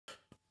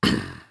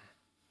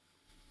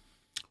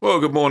Well,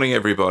 good morning,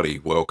 everybody.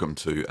 Welcome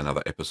to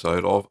another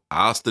episode of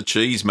Ask the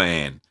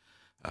Cheeseman,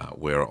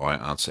 where I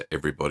answer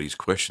everybody's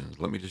questions.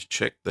 Let me just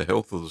check the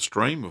health of the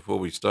stream before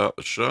we start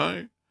the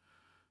show.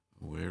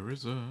 Where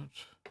is it?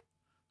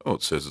 Oh,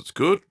 it says it's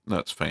good.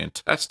 That's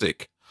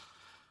fantastic.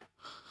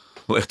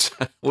 Let's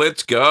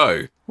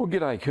go. Well,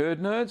 g'day,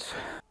 curd nerds.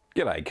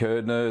 G'day,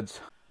 curd nerds.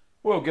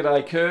 Well,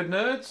 g'day, curd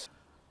nerds.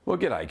 Well,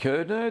 g'day,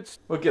 curd nerds.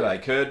 Well,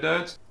 g'day, curd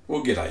nerds.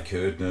 Well, g'day,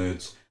 curd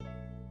nerds.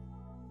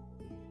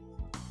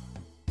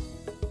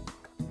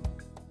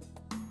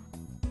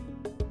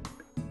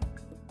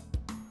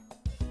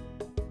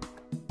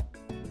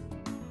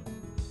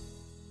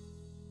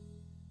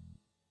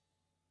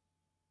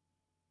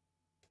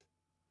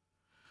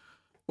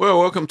 Well,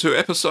 welcome to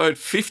episode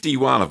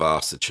 51 of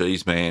Ask the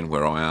Cheeseman,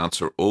 where I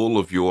answer all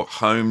of your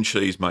home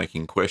cheese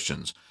making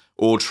questions,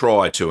 or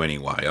try to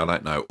anyway. I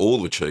don't know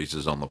all the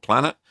cheeses on the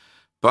planet,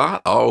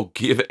 but I'll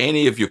give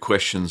any of your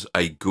questions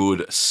a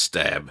good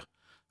stab,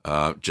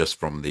 just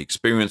from the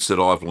experience that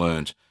I've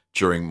learned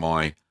during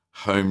my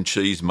home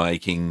cheese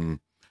making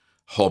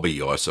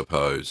hobby, I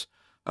suppose.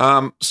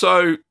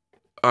 So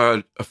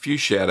a few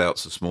shout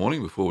outs this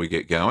morning before we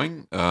get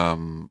going.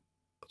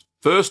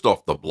 First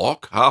off the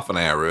block, half an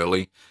hour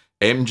early,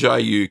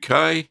 MJ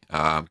UK.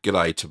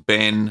 G'day to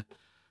Ben.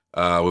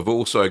 We've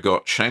also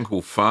got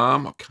Shankle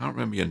Farm. I can't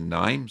remember your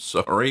name,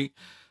 sorry.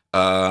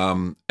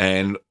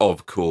 And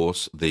of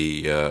course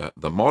the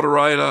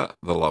moderator,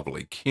 the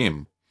lovely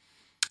Kim.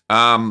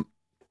 So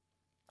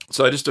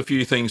just a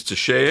few things to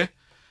share.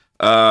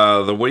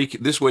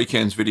 This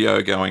weekend's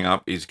video going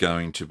up is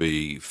going to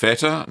be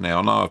feta. Now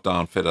I know I've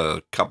done feta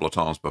a couple of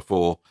times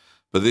before,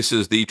 but this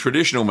is the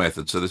traditional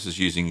method. So this is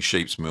using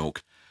sheep's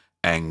milk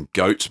and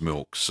goat's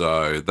milk.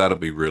 So that'll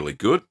be really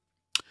good.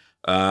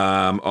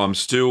 I'm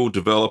still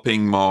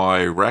developing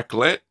my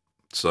raclette,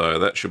 so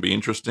that should be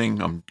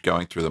interesting. I'm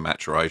going through the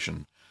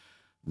maturation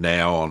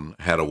now on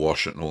how to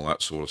wash it and all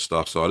that sort of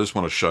stuff. So I just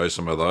want to show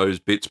some of those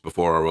bits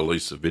before I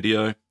release the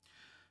video.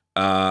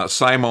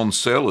 Same on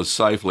sale is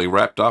safely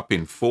wrapped up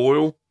in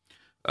foil.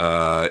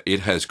 It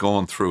has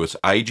gone through its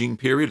aging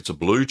period. It's a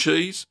blue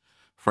cheese,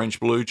 French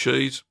blue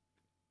cheese.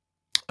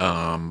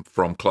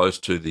 From close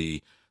to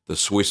the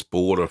Swiss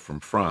border from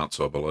France,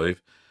 I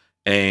believe.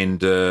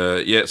 And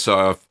yeah,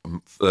 so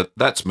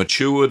that's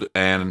matured,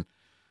 and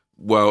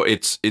well,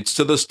 it's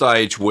to the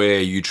stage where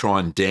you try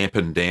and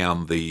dampen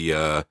down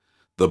the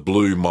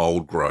blue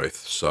mold growth.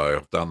 So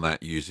I've done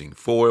that using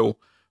foil,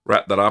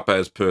 wrapped that up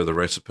as per the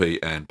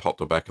recipe, and popped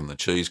it back in the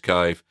cheese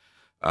cave.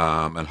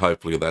 And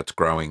hopefully that's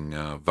growing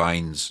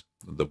veins,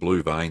 the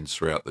blue veins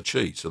throughout the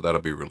cheese. So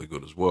that'll be really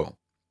good as well.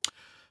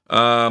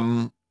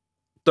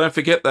 Don't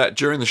forget that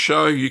during the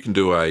show, you can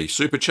do a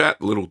super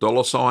chat,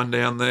 little $sign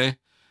down there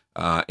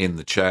in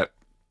the chat,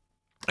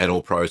 and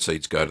all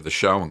proceeds go to the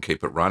show and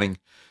keep it running.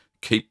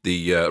 Keep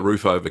the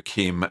roof over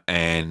Kim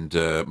and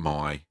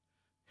my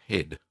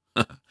head.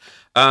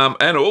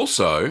 And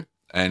also,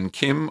 and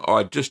Kim,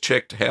 I just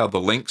checked how the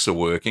links are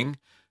working,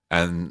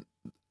 and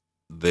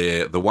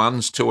the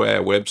ones to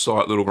our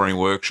website,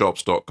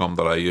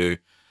 littlegreenworkshops.com.au,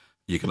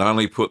 you can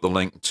only put the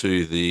link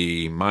to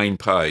the main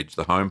page,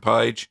 the home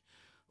page.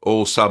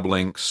 All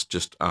sublinks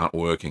just aren't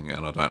working,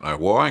 and I don't know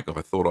why.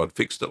 I thought I'd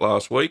fixed it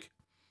last week.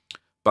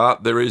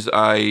 But there is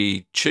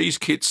a cheese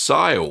kit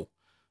sale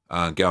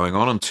going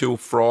on until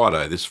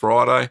Friday. This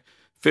Friday,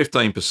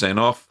 15%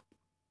 off.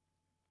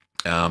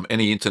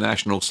 Any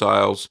international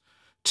sales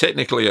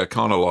technically are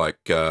kind of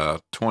like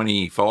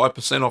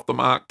 25% off the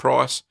mark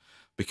price,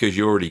 because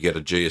you already get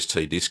a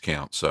GST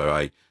discount, so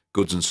a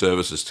goods and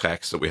services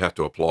tax that we have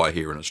to apply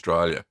here in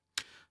Australia.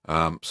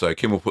 So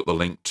Kim will put the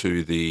link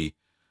to the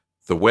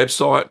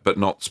website, but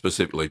not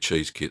specifically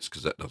cheese kits,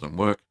 because that doesn't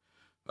work.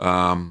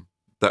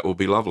 That will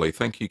be lovely.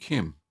 Thank you,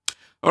 Kim.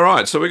 All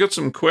right, so we got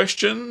some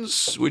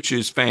questions, which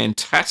is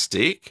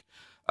fantastic.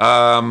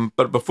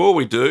 But before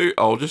we do,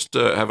 I'll just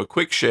have a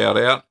quick shout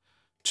out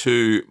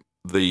to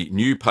the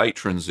new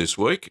patrons this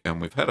week, and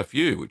we've had a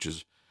few, which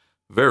is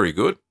very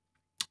good.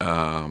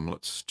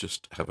 Let's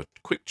just have a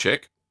quick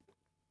check.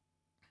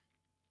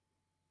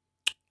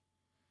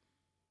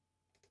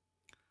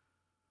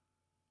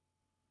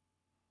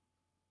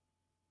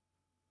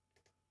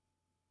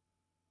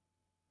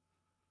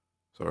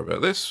 Sorry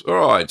about this.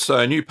 All right,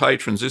 so new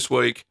patrons this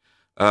week.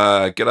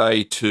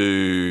 G'day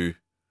to,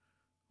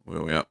 where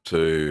are we up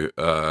to?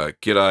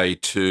 G'day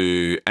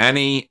to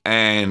Annie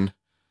and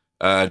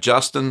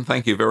Justin.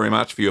 Thank you very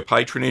much for your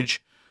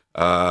patronage.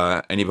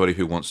 Anybody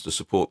who wants to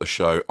support the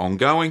show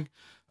ongoing,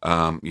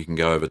 you can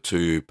go over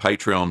to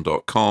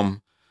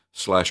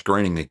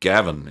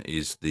patreon.com/greeningthegavin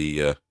is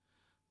the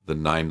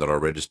name that I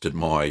registered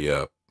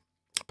my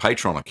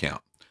Patreon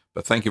account.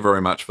 But thank you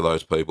very much for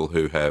those people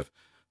who have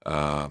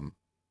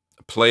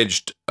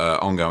pledged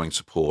ongoing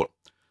support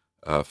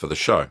for the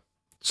show.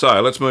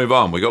 So let's move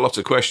on. We got lots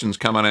of questions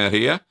coming out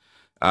here.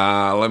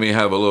 Let me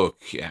have a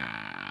look.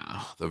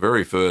 The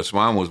very first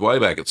one was way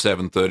back at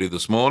 7:30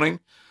 this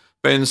morning.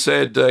 Ben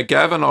said,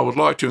 Gavin, I would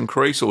like to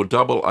increase or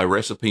double a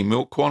recipe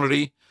milk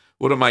quantity.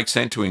 Would it make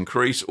sense to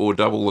increase or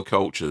double the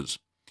cultures?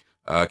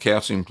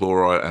 calcium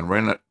chloride and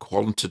rennet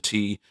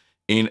quantity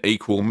in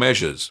equal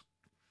measures.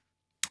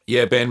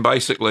 Yeah, Ben,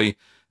 basically,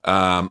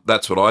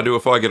 that's what I do.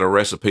 If I get a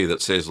recipe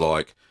that says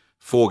like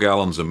 4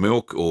 gallons of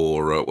milk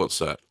or what's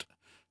that,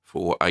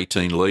 for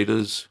 18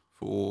 litres,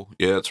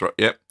 yeah, that's right,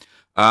 yep.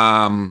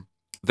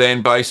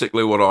 Then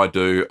basically what I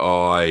do,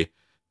 I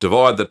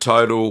divide the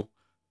total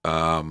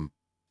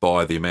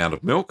by the amount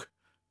of milk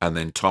and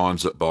then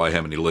times it by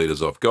how many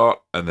litres I've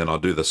got, and then I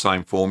do the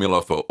same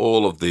formula for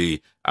all of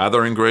the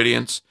other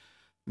ingredients.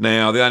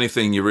 Now, the only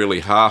thing you really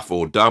half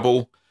or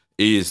double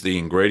is the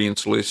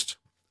ingredients list,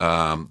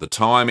 the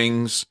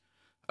timings,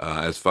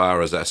 as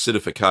far as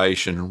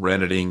acidification,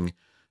 renneting,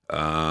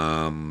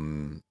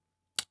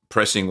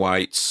 pressing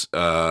weights,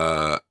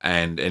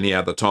 and any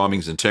other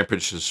timings and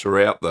temperatures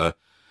throughout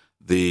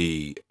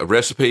the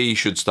recipe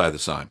should stay the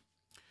same.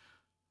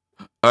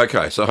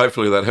 Okay, so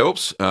hopefully that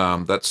helps.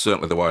 That's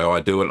certainly the way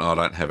I do it, and I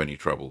don't have any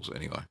troubles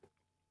anyway.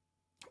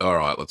 All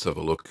right, let's have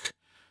a look.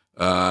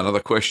 Another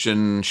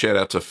question. Shout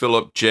out to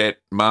Philip, Jet,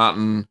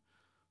 Martin,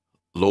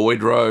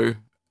 Lloydro,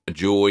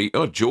 Joy.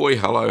 Oh, Joy,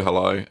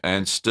 hello.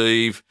 And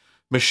Steve.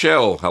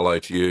 Michelle, hello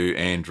to you.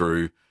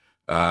 Andrew.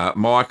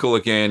 Michael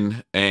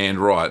again. And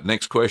right,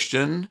 next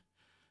question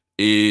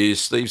is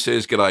Steve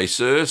says, "G'day,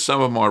 sir.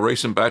 Some of my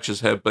recent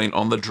batches have been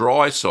on the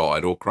dry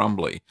side or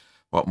crumbly.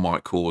 What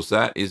might cause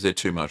that? Is there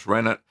too much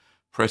rennet?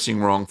 Pressing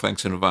wrong?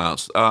 Thanks in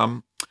advance."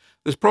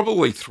 There's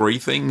probably 3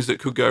 things that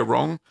could go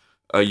wrong.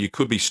 You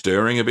could be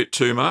stirring a bit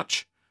too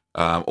much,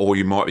 or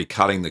you might be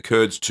cutting the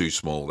curds too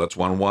small. That's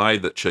one way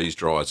that cheese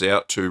dries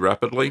out too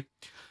rapidly.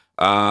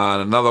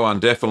 Another one,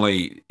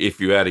 definitely, if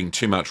you're adding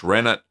too much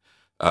rennet,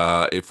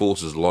 it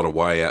forces a lot of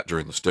whey out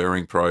during the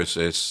stirring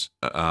process,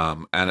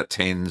 and it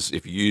tends,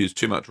 if you use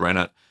too much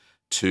rennet,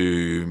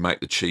 to make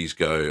the cheese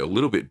go a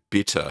little bit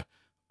bitter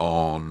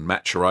on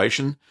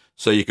maturation.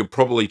 So you could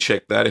probably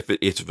check that. If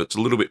it's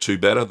a little bit too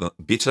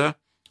bitter,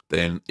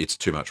 then it's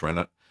too much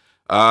rennet.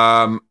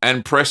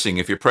 And pressing.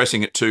 If you're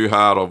pressing it too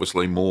hard,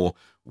 obviously more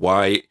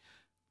whey.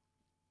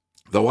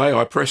 The way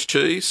I press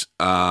cheese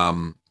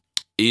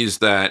is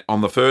that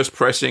on the first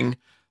pressing,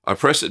 I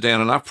press it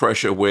down enough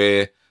pressure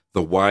where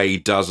the whey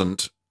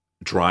doesn't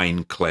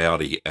drain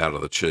cloudy out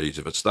of the cheese.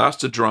 If it starts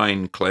to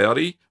drain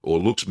cloudy or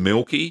looks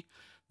milky,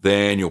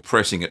 then you're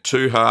pressing it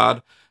too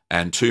hard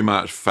and too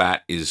much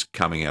fat is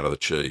coming out of the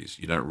cheese.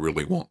 You don't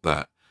really want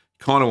that.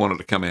 You kind of want it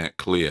to come out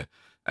clear.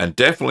 And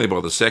definitely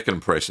by the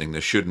second pressing,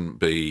 there shouldn't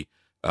be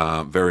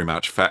very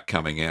much fat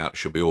coming out. It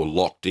should be all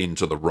locked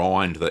into the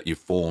rind that you've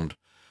formed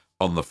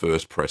on the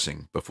first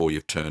pressing before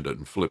you've turned it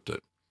and flipped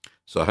it.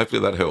 So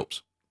hopefully that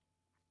helps.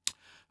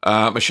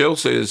 Michelle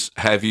says,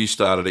 "Have you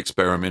started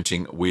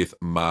experimenting with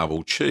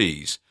marble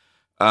cheese?"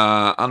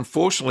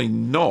 Unfortunately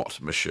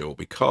not, Michelle,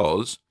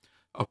 because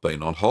I've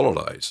been on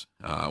holidays.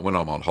 When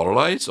I'm on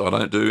holidays, I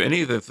don't do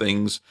any of the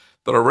things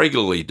that I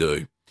regularly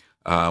do.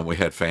 We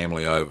had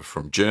family over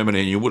from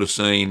Germany, and you would have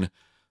seen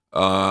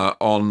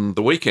on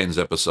the weekend's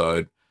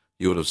episode,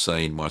 you would have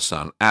seen my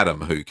son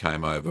Adam, who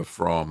came over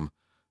from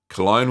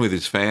Cologne with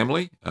his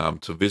family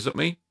to visit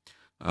me.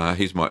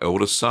 He's my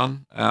eldest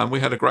son. We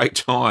had a great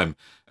time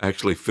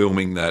actually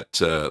filming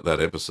that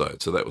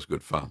episode, so that was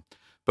good fun.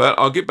 But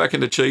I'll get back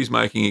into cheese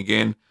making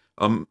again.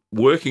 I'm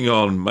working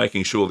on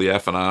making sure the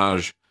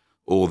affinage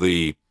or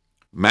the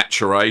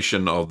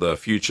maturation of the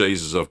few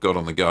cheeses I've got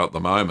on the go at the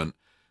moment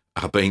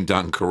are being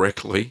done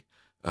correctly.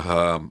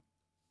 What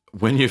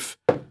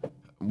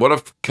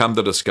I've come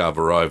to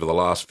discover over the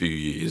last few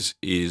years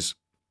is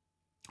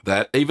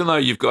that even though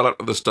you've got up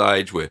to the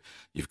stage where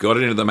you've got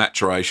it into the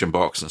maturation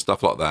box and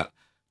stuff like that,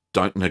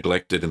 don't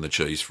neglect it in the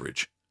cheese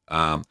fridge.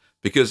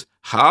 Because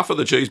half of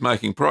the cheese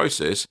making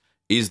process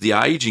is the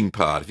aging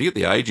part. If you get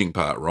the aging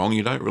part wrong,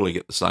 you don't really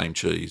get the same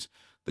cheese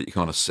that you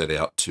kind of set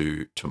out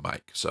to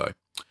make. So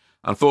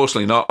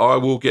unfortunately not. I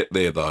will get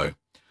there though.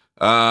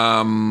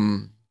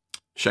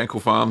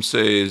 Shankle Farm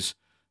says,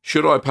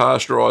 "Should I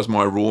pasteurize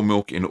my raw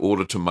milk in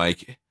order to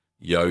make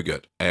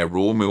yogurt? Our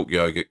raw milk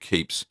yogurt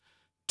keeps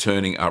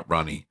turning up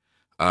runny."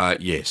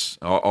 Yes,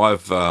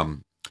 I've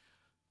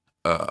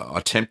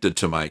attempted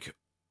to make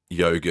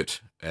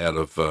yogurt out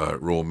of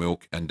raw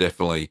milk, and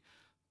definitely,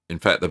 in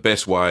fact, the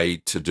best way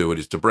to do it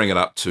is to bring it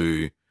up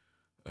to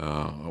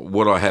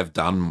what I have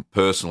done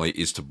personally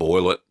is to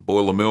boil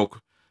the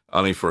milk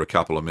only for a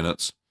couple of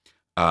minutes,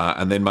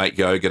 and then make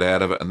yogurt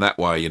out of it. And that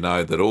way, you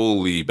know that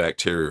all the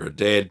bacteria are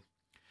dead.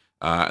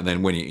 And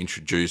then when you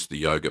introduce the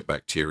yogurt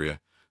bacteria,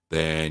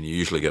 then you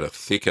usually get a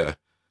thicker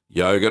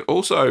yogurt.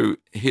 Also,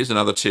 here's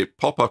another tip: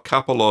 pop a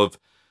couple of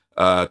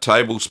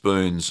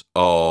tablespoons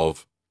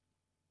of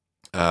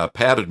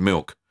powdered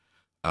milk,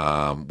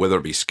 whether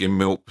it be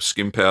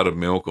skim powdered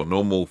milk, or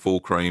normal full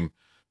cream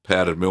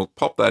powdered milk.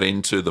 Pop that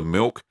into the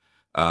milk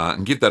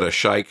and give that a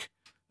shake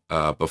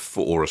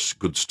before, a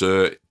good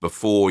stir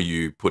before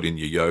you put in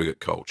your yogurt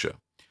culture.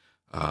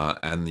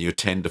 And you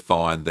tend to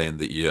find then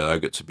that your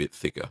yogurt's a bit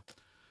thicker.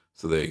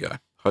 So there you go.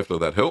 Hopefully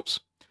that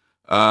helps.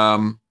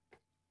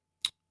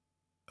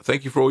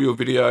 Thank you for all your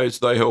videos.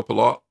 They help a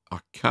lot. I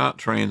can't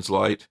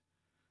translate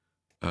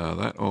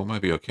that, or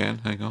maybe I can.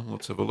 Hang on,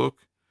 let's have a look.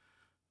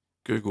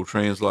 Google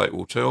Translate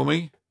will tell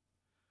me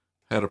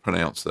how to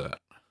pronounce that.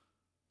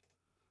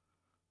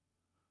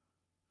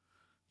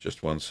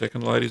 Just 1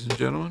 second, ladies and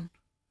gentlemen.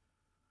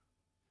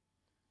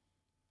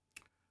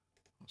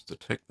 Let's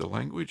detect the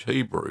language.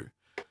 Hebrew.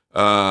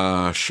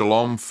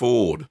 Shalom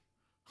Ford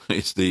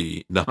is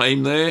the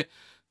name there.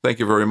 Thank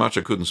you very much.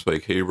 I couldn't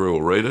speak Hebrew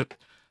or read it.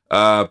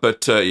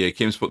 But yeah,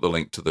 Kim's put the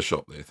link to the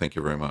shop there. Thank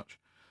you very much.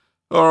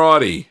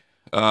 Alrighty.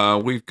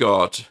 We've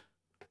got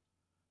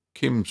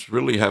Kim's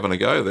really having a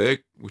go there,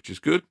 which is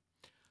good.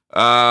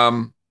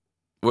 Where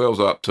was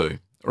I up to?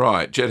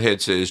 Right.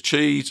 Jethead says,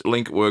 cheese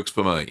link works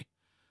for me.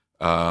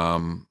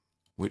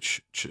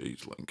 Which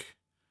cheese link?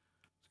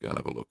 Let's go and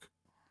have a look.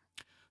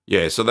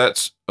 Yeah, so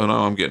that's, oh no,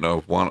 I'm getting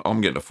a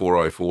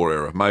 404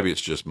 error. Maybe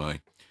it's just me.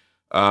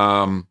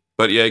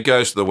 But yeah, it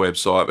goes to the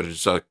website,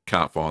 but I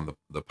can't find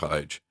the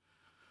page.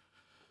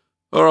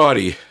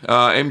 Alrighty,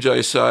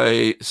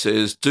 MJ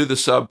says, do the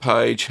sub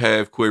page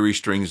have query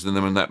strings in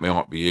them, and that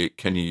might be it.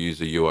 Can you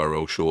use a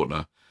URL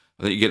shortener?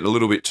 I think you're getting a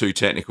little bit too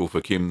technical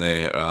for Kim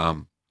there,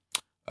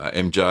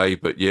 MJ,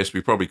 but yes,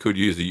 we probably could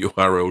use a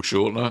URL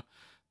shortener.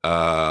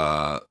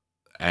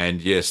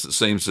 And yes, it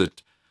seems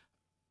that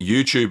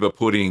YouTube are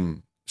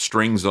putting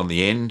strings on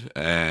the end,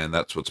 and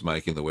that's what's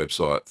making the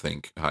website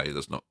think, hey,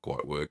 that's not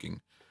quite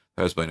working.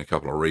 There's been a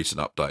couple of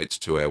recent updates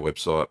to our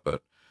website,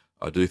 but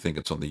I do think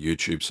it's on the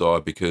YouTube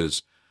side,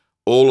 because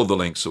all of the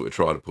links that we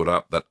try to put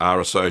up that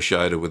are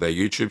associated with our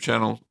YouTube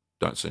channel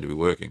don't seem to be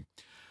working.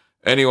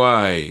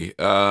 Anyway,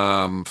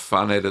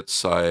 Fun Edit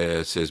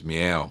says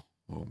meow.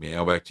 Well,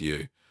 meow back to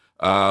you.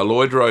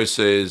 Lloyd Rose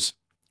says,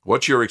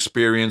 what's your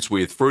experience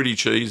with fruity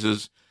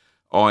cheeses,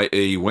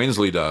 i.e.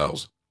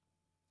 Wensleydales?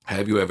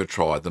 Have you ever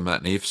tried them,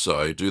 and if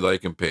so, do they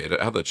compare to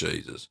other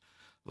cheeses?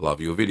 Love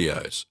your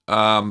videos.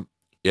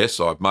 Yes,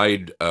 I've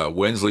made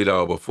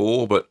Wensleydale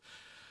before, but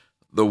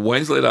the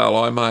Wensleydale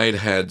I made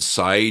had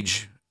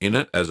sage in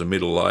it as a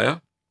middle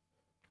layer.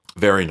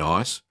 Very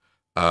nice.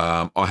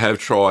 I have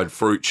tried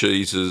fruit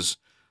cheeses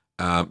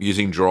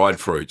using dried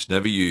fruits.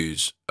 Never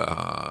use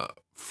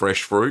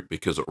fresh fruit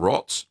because it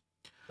rots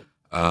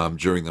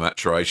during the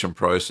maturation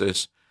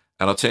process.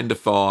 And I tend to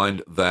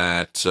find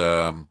that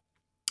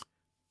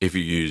if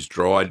you use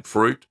dried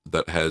fruit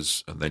that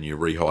has, and then you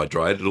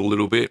rehydrate it a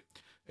little bit,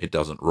 it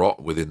doesn't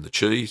rot within the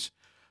cheese.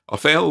 I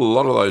found a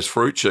lot of those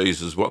fruit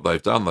cheeses, what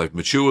they've done, they've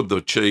matured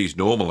the cheese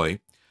normally,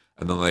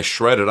 and then they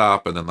shred it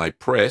up, and then they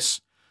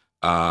press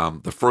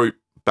the fruit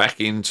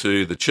back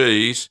into the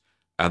cheese,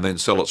 and then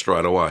sell it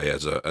straight away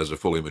as a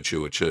fully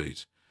mature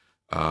cheese.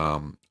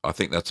 I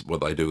think that's what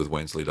they do with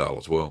Wensleydale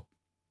as well.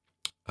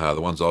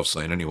 The ones I've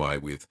seen anyway,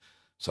 with,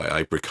 say,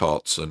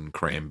 apricots and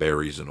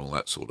cranberries and all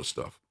that sort of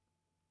stuff.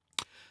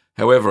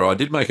 However, I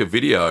did make a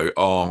video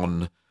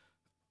on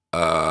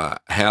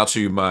how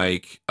to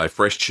make a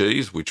fresh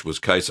cheese, which was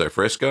queso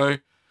fresco,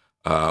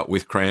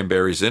 with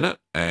cranberries in it,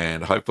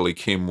 and hopefully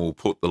Kim will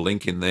put the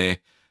link in there,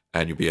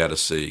 and you'll be able to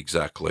see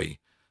exactly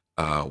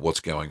what's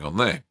going on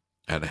there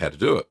and how to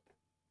do it.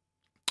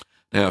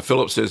 Now,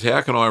 Philip says,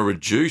 how can I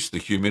reduce the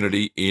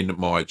humidity in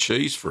my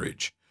cheese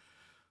fridge?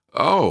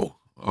 Oh,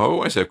 I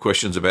always have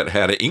questions about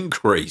how to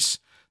increase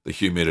the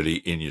humidity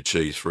in your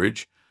cheese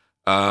fridge.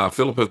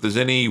 Philip, if there's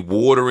any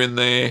water in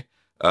there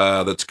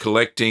that's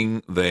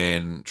collecting,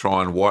 then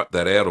try and wipe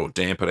that out or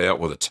damp it out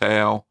with a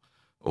towel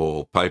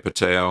or paper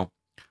towel.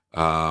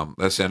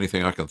 That's the only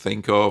thing I can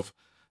think of.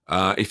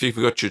 If you've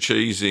got your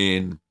cheese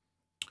in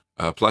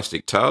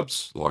plastic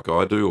tubs, like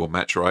I do, or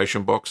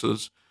maturation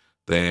boxes,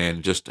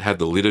 then just have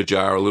the lid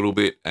ajar a little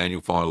bit, and you'll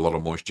find a lot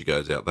of moisture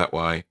goes out that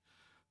way.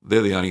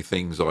 They're the only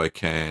things I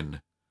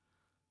can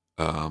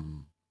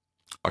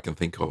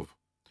think of.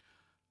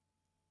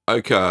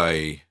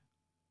 Okay.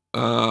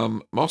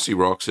 Mossy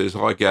Rock says,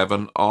 hi,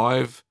 Gavin.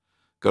 I've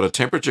got a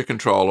temperature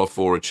controller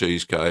for a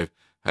cheese cave.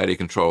 How do you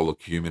control the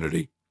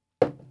humidity?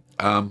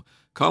 Kind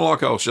of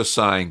like I was just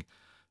saying,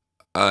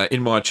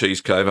 in my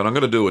cheese cave, and I'm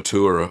going to do a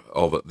tour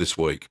of it this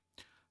week,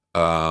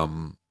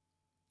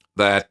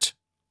 that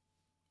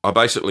I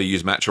basically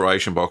use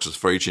maturation boxes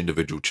for each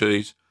individual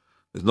cheese.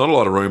 There's not a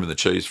lot of room in the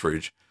cheese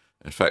fridge.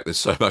 In fact, there's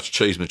so much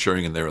cheese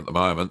maturing in there at the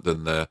moment,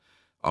 then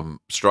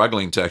I'm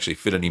struggling to actually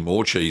fit any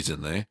more cheese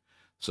in there.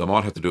 So I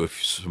might have to do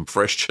some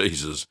fresh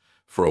cheeses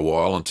for a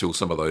while until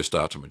some of those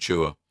start to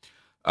mature.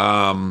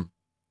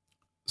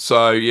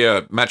 So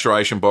yeah,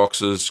 maturation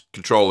boxes,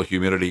 control the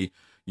humidity,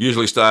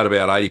 usually start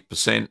about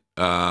 80%.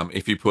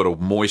 If you put a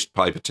moist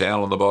paper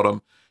towel on the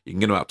bottom, you can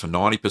get them up to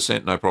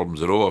 90%, no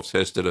problems at all. I've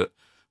tested it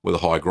with a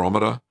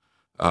hygrometer,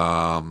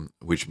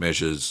 which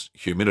measures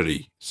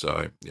humidity.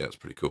 So yeah, it's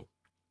pretty cool.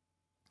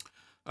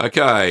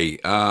 Okay,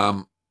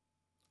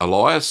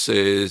 Elias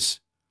says,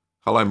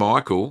 hello,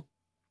 Michael.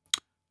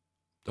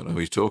 Don't know who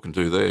he's talking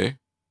to there.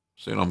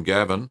 Saying I'm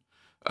Gavin.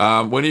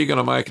 When are you going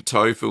to make a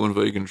tofu and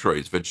vegan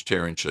treats,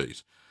 vegetarian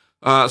cheese?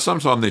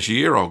 Sometime this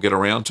year I'll get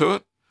around to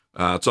it.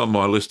 It's on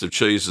my list of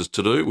cheeses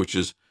to do, which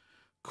is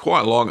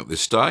quite long at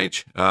this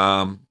stage.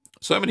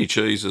 So many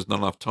cheeses, not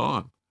enough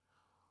time.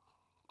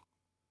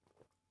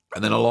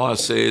 And then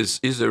Elias says,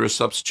 is there a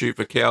substitute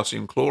for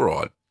calcium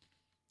chloride?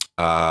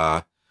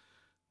 Yeah,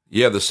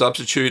 the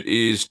substitute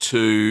is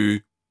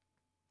to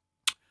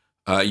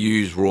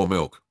use raw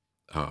milk,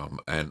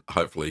 and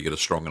hopefully you get a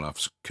strong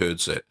enough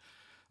curd set.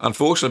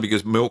 Unfortunately,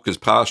 because milk is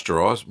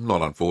pasteurised,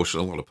 not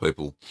unfortunately, a lot of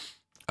people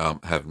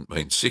haven't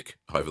been sick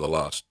over the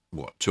last,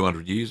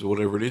 200 years or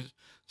whatever it is,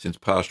 since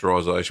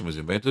pasteurisation was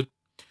invented.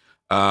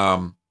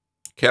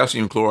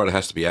 Calcium chloride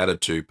has to be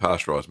added to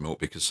pasteurised milk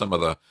because some of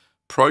the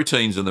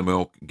proteins in the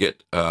milk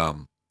get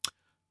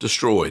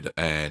destroyed,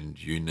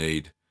 and you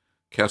need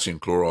calcium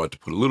chloride to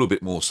put a little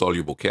bit more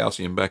soluble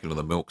calcium back into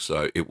the milk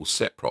so it will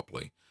set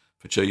properly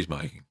for cheese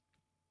making.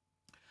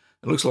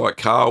 It looks like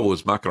Carl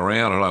was mucking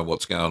around. I don't know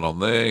what's going on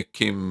there.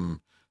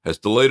 Kim has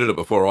deleted it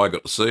before I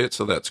got to see it,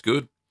 so that's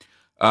good.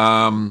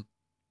 Shankle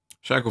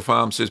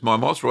Farm says, my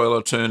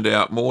mozzarella turned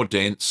out more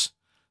dense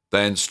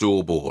than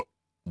store-bought.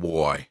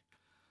 Why?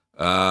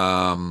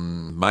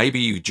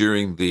 Maybe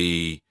during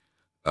the,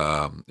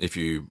 if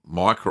you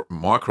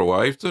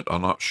microwaved it,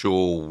 I'm not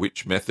sure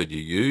which method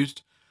you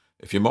used.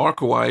 If you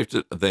microwaved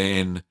it,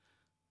 then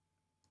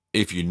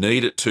if you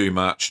knead it too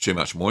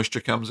much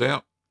moisture comes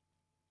out.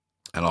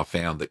 And I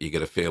found that you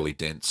get a fairly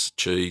dense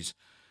cheese.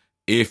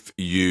 If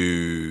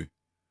you,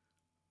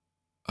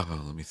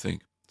 let me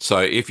think. So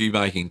if you're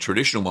making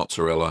traditional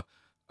mozzarella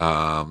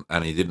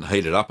and you didn't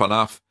heat it up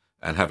enough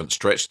and haven't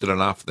stretched it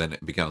enough, then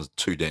it becomes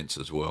too dense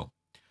as well.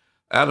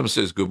 Adam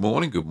says, good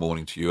morning. Good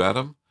morning to you,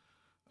 Adam.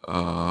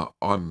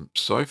 I'm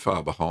so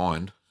far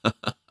behind.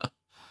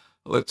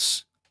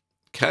 Let's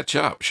catch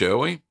up, shall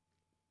we?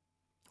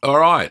 All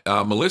right.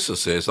 Melissa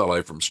says,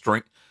 hello from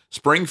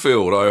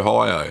Springfield,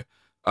 Ohio.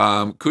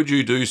 Could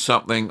you do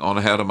something on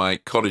how to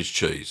make cottage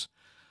cheese?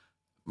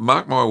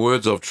 Mark my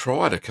words, I've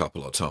tried a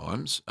couple of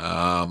times.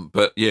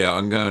 But yeah,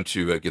 I'm going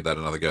to give that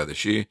another go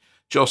this year.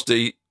 Josh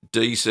D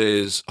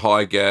says,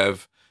 hi,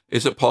 Gav.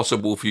 Is it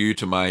possible for you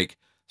to make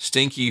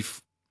stinky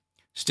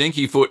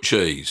foot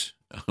cheese?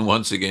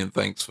 Once again,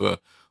 thanks for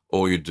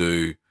all you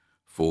do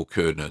for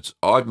curd nerds.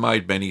 I've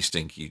made many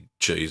stinky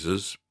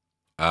cheeses,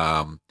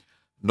 not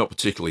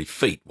particularly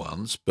feet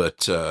ones,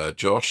 but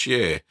Josh,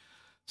 yeah.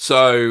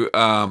 So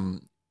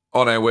on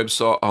our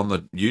website, on the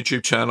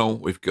YouTube channel,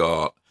 we've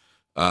got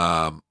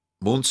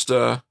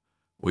Munster,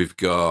 we've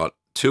got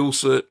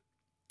Tilsit,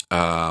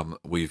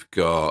 we've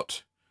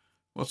got,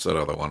 what's that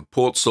other one?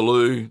 Port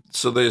Salut.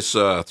 So there's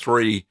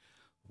 3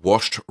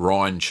 washed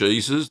rind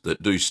cheeses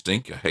that do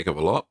stink a heck of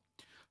a lot,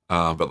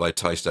 but they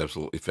taste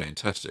absolutely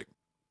fantastic.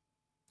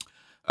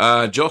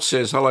 Josh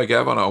says, hello,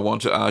 Gavin. I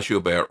want to ask you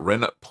about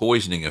rennet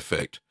poisoning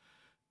effect.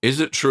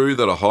 Is it true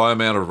that a high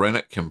amount of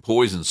rennet can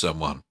poison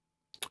someone?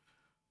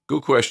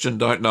 Good question.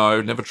 Don't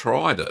know. Never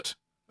tried it.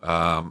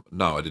 No,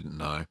 I didn't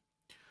know.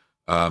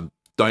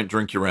 Don't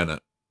drink your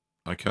rennet.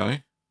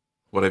 Okay?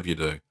 Whatever you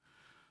do.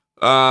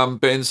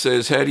 Ben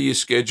says, how do you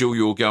schedule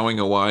your going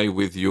away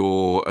with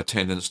your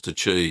attendance to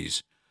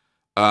cheese?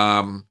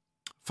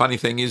 Funny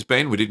thing is,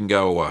 Ben, we didn't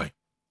go away.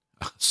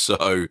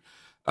 So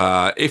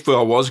if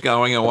I was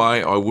going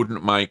away, I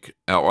wouldn't make,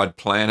 I'd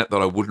plan it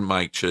that I wouldn't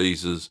make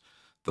cheeses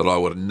that I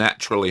would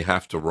naturally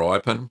have to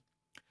ripen.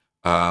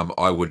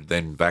 I would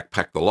then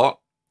backpack the lot,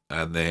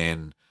 and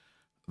then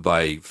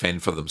they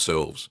fend for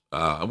themselves,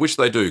 which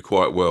they do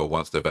quite well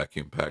once they're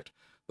vacuum packed.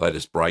 They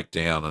just break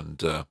down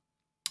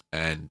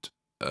and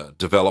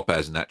develop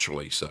as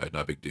naturally, so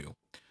no big deal.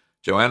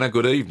 Joanna,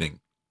 good evening.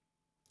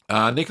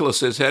 Nicholas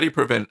says, how do you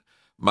prevent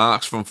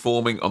marks from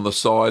forming on the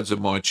sides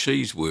of my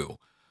cheese wheel?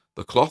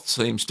 The cloth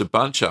seems to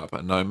bunch up,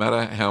 and no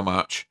matter how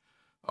much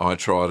I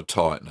try to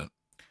tighten it.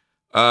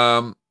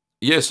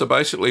 Yeah, so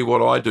basically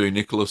what I do,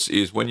 Nicholas,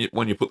 is when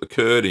you put the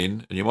curd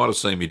in, and you might have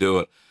seen me do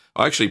it,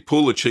 I actually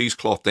pull the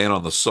cheesecloth down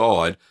on the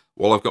side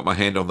while I've got my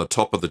hand on the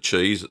top of the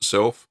cheese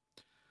itself,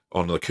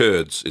 on the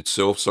curds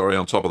itself, sorry,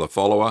 on top of the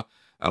follower,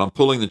 and I'm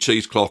pulling the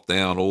cheesecloth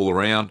down all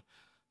around.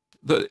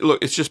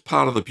 Look, it's just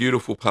part of the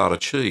beautiful part of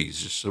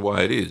cheese, just the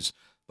way it is.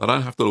 They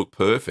don't have to look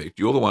perfect.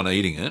 You're the one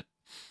eating it.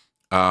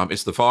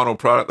 It's the final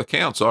product that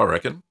counts, I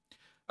reckon.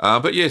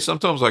 But yeah,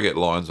 sometimes I get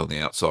lines on the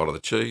outside of the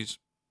cheese.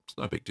 It's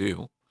no big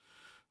deal.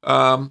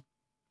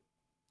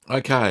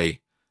 Okay.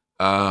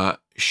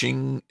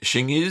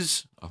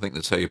 Shingiz, I think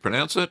that's how you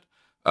pronounce it.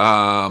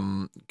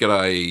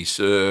 G'day,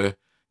 sir.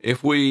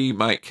 If we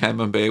make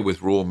camembert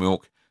with raw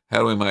milk, how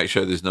do we make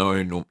sure there's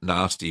no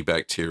nasty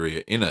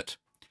bacteria in it?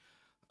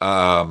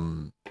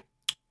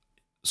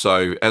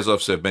 So, as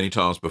I've said many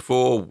times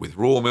before, with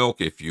raw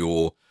milk, if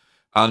you're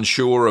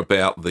unsure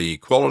about the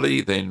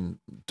quality, then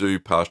do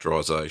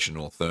pasteurisation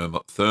or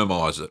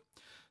thermise it.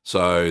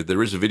 So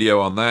there is a video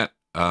on that.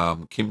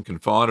 Kim can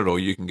find it, or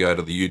you can go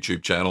to the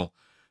YouTube channel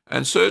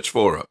and search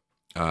for it.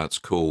 It's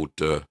called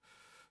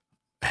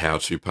How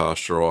to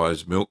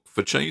Pasteurise Milk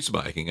for Cheese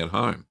Making at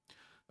Home.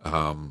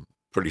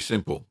 Pretty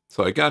simple.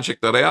 So go and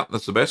check that out.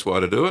 That's the best way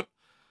to do it.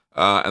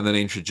 And then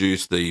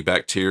introduce the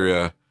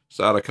bacteria,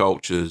 starter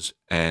cultures,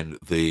 and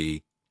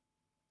the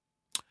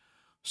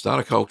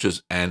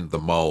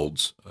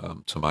molds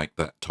to make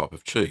that type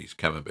of cheese,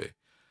 camembert.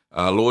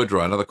 Lloyd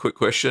Rowe, another quick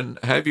question.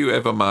 Have you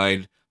ever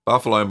made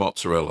Buffalo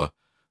mozzarella.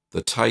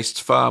 The taste's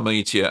far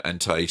meatier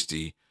and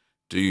tasty.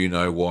 Do you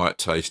know why it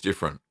tastes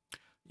different?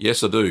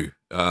 Yes, I do.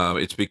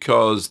 It's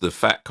because the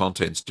fat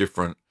content's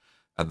different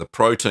and the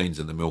proteins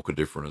in the milk are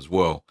different as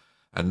well.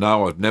 And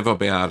no, I've never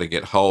been able to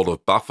get hold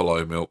of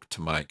buffalo milk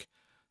to make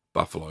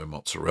buffalo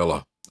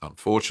mozzarella,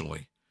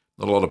 unfortunately.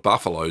 Not a lot of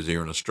buffaloes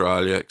here in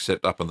Australia,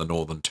 except up in the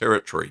Northern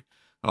Territory.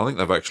 And I think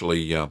they've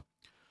actually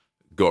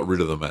got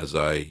rid of them as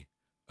a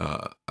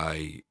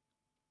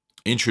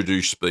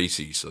introduced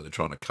species, so they're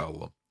trying to cull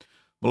them.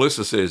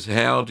 Melissa says,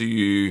 how do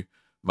you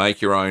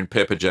make your own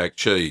pepper jack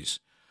cheese?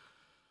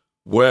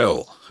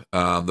 Well,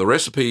 the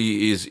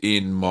recipe is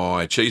in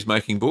my cheese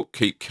making book,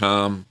 Keep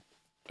Calm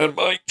and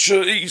Make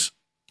Cheese.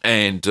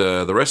 And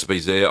the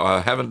recipe's there. I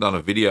haven't done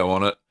a video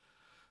on it,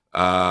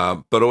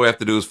 but all we have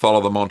to do is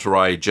follow the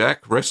Monterey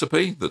Jack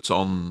recipe that's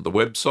on the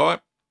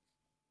website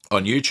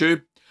on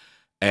YouTube.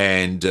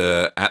 And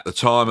at the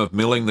time of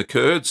milling the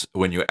curds,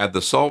 when you add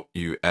the salt,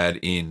 you add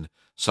in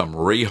some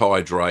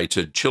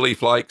rehydrated chili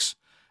flakes,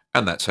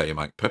 and that's how you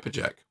make pepper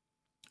jack.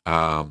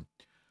 But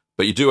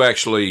you do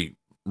actually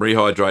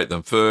rehydrate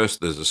them first.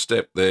 There's a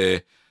step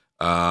there.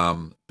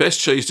 Best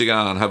cheese to go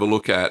and have a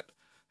look at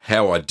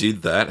how I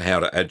did that, how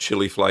to add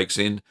chili flakes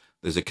in.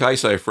 There's a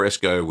queso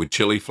fresco with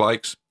chili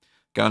flakes.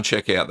 Go and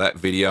check out that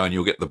video and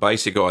you'll get the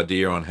basic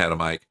idea on how to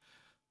make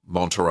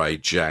Monterey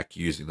Jack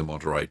using the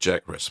Monterey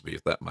Jack recipe,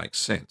 if that makes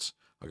sense.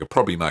 I could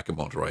probably make a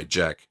Monterey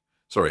Jack,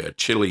 sorry, a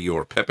chili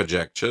or a pepper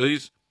jack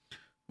cheese,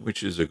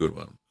 which is a good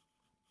one.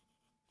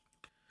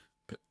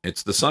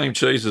 It's the same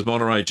cheese as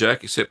Monterey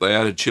Jack, except they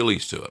added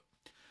chilies to it.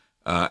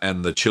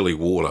 And the chili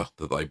water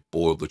that they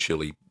boiled the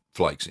chili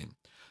flakes in.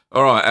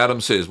 All right,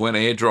 Adam says, when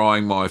air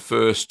drying my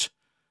first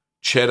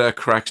cheddar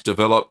cracks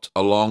developed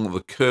along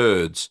the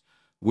curds,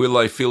 will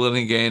they fill in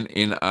again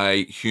in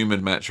a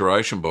human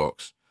maturation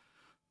box?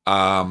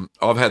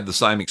 I've had the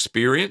same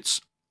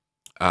experience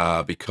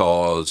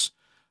because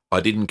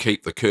I didn't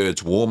keep the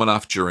curds warm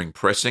enough during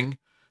pressing,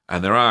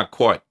 and there are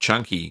quite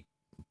chunky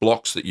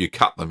blocks that you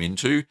cut them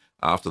into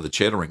after the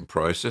cheddaring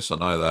process. I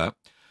know that.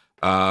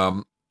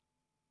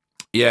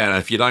 Yeah, and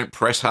if you don't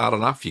press hard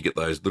enough, you get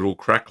those little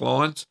crack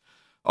lines.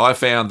 I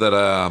found that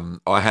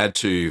I had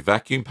to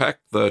vacuum pack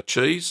the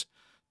cheese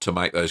to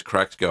make those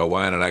cracks go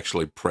away, and it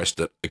actually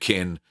pressed it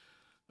again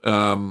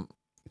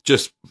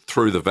just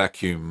through the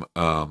vacuum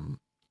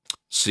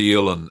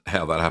seal and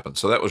how that happened.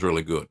 So that was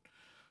really good.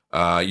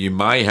 You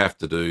may have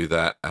to do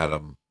that,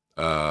 Adam.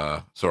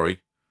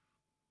 Sorry,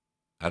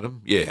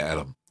 Adam?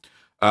 Yeah,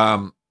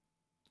 Adam.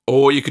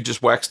 Or you could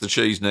just wax the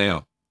cheese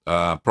now.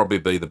 Probably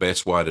be the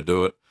best way to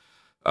do it.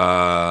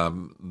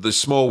 The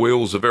small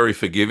wheels are very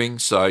forgiving,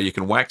 so you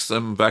can wax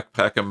them,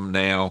 backpack them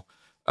now.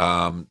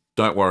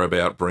 Don't worry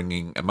about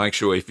bringing, and make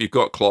sure if you've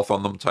got cloth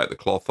on them, take the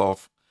cloth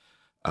off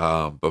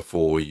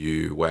before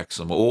you wax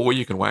them, or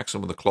you can wax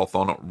them with the cloth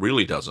on. It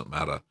really doesn't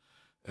matter.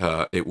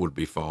 It would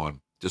be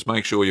fine. Just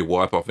make sure you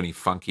wipe off any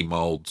funky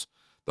molds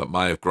that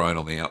may have grown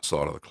on the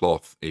outside of the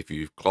cloth if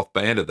you've cloth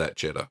banded that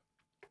cheddar.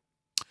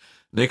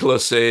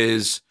 Nicholas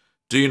says,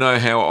 do you know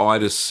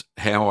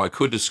how I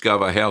could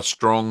discover how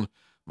strong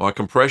my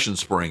compression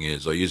spring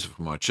is? I use it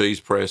for my cheese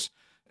press,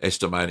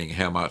 estimating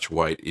how much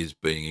weight is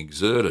being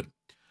exerted.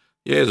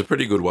 Yeah, it's a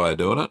pretty good way of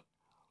doing it.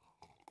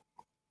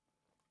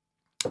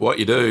 What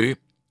you do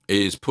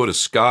is put a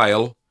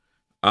scale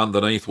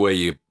underneath where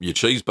your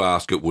cheese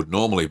basket would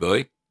normally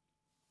be,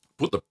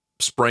 put the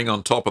spring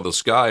on top of the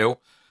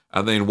scale,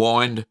 and then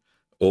wind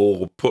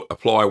or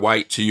apply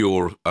weight to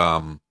your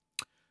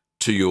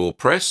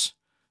press.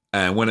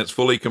 And when it's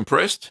fully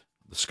compressed,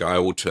 the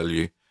scale will tell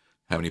you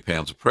how many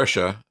pounds of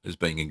pressure is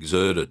being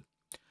exerted.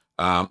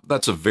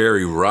 That's a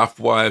very rough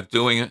way of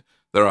doing it.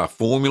 There are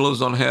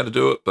formulas on how to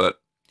do it, but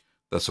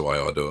that's the way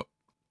I do it.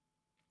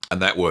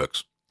 And that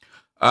works.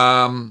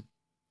 Master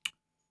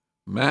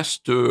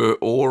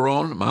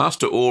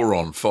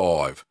Oron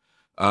 5.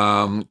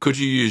 Could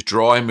you use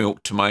dry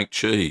milk to make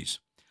cheese?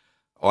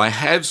 I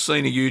have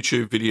seen a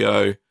YouTube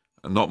video,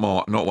 not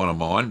one of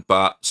mine,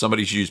 but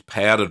somebody's used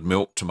powdered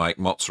milk to make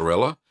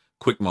mozzarella,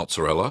 quick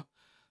mozzarella.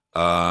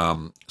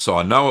 So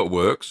I know it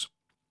works.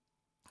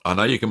 I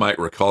know you can make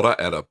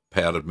ricotta out of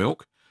powdered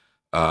milk.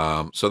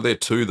 So they're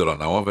two that I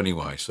know of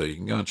anyway. So you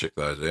can go and check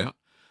those out.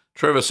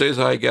 Trevor says,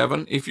 hey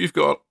Gavin,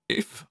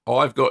 if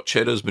I've got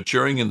cheddars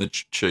maturing in the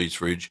cheese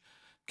fridge,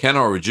 can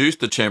I reduce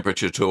the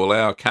temperature to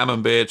allow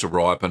camembert to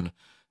ripen?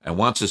 And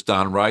once it's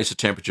done, raise the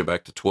temperature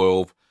back to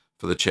 12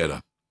 for the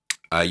cheddar.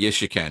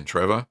 Yes, you can,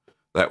 Trevor.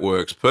 That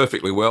works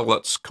perfectly well.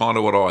 That's kind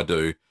of what I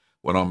do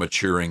when I'm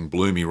maturing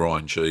bloomy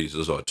rind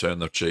cheeses. I turn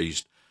the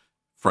cheese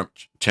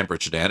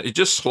temperature down. It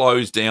just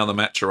slows down the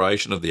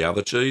maturation of the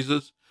other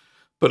cheeses,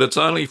 but it's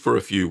only for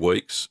a few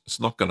weeks. It's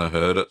not going to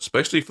hurt it,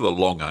 especially for the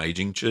long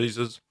aging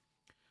cheeses.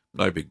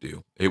 No big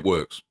deal. It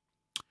works.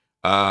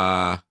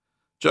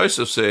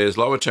 Joseph says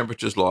lower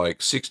temperatures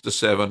like 6 to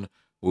 7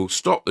 will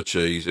stop the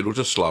cheese. It'll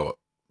just slow it.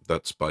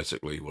 That's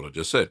basically what I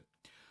just said.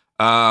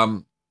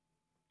 Shankle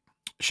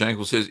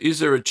says, is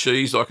there a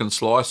cheese I can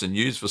slice and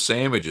use for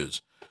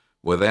sandwiches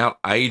without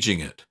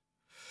aging it?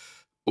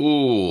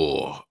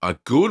 Ooh, a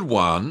good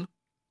one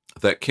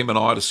that Kim and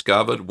I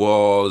discovered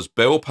was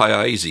Bel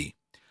Paese.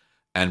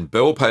 And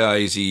Bel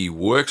Paese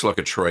works like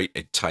a treat.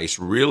 It tastes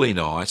really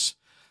nice.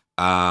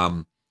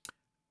 Um,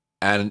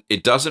 and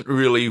it doesn't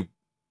really,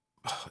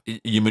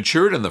 you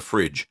mature it in the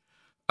fridge,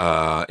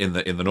 in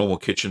the normal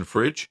kitchen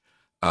fridge.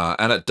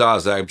 And it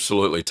does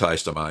absolutely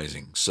taste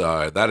amazing.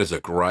 So that is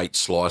a great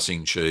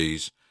slicing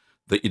cheese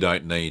that you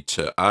don't need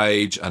to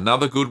age.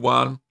 Another good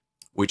one,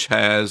 which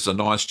has a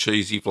nice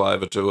cheesy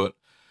flavour to it,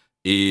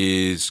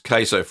 is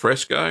queso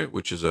fresco,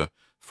 which is a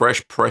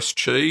fresh pressed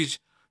cheese.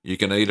 You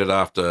can eat it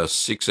after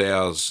 6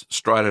 hours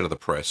straight out of the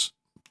press.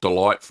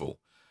 Delightful.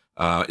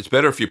 It's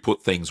better if you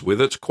put things with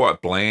it. It's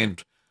quite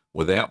bland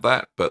without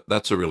that, but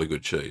that's a really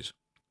good cheese.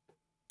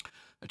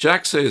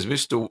 Jack says,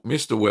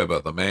 Mr.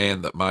 Weber, the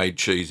man that made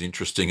cheese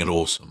interesting and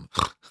awesome.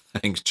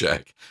 Thanks,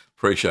 Jack.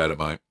 Appreciate it,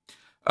 mate.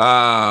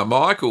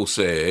 Michael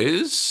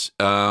says,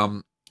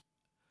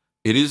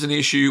 it is an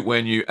issue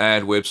when you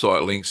add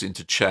website links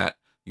into chat.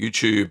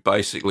 YouTube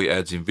basically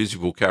adds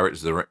invisible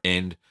characters at the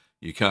end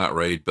you can't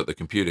read, but the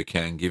computer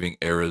can, giving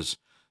errors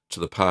to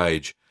the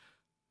page.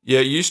 Yeah,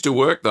 it used to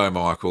work though,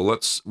 Michael.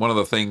 That's one of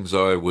the things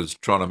I was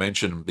trying to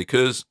mention,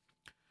 because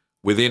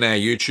within our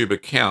YouTube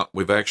account,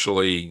 we've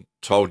actually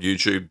told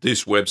YouTube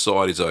this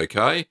website is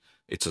okay.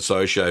 It's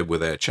associated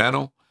with our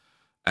channel.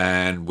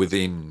 And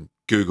within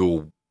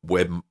Google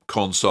Web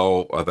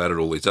Console, I've added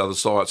all these other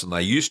sites, and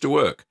they used to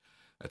work.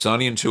 It's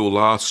only until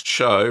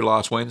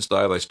last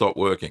Wednesday, they stopped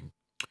working.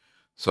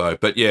 So,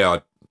 but yeah,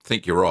 I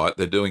think you're right.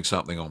 They're doing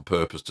something on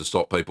purpose to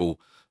stop people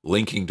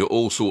linking to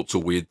all sorts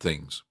of weird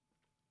things.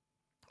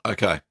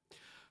 Okay.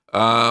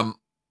 Where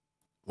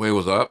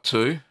was I up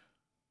to?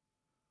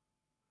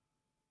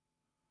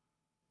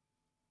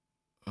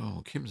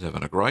 Oh, Kim's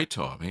having a great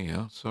time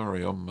here.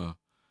 Sorry, I'm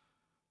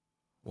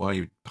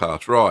way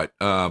past. Right.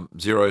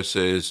 Zero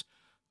says,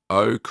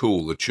 oh,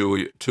 cool, the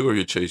tour of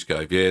your cheese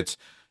cave. Yeah, it's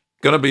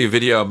going to be a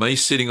video of me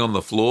sitting on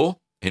the floor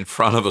in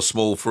front of a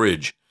small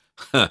fridge.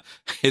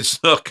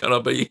 It's not going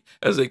to be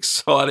as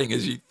exciting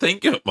as you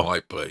think it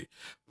might be.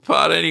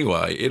 But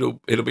anyway, it'll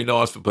be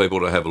nice for people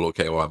to have a look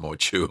how I might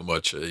chew my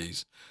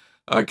cheese.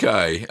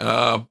 Okay,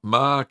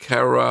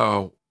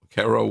 Carol.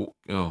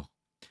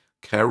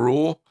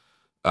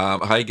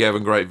 Hey,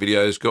 Gavin, great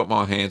videos. Got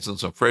my hands on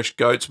some fresh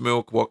goat's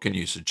milk. What can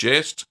you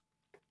suggest?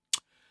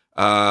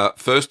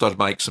 First, I'd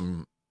make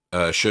some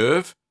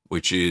sherv,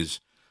 which is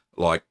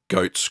like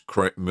goat's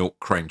milk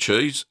cream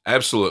cheese.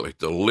 Absolutely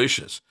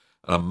delicious.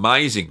 An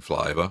amazing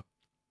flavour.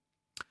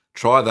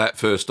 Try that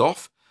first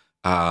off,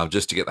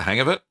 just to get the hang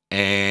of it.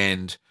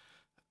 And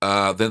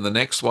then the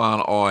next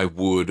one I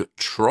would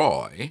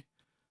try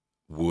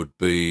would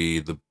be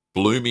the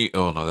bloomy.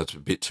 Oh, no, that's a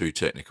bit too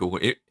technical.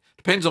 It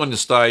depends on the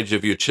stage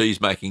of your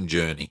cheese-making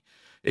journey.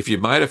 If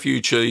you've made a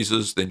few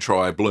cheeses, then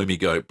try Bloomy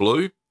Goat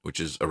Blue, which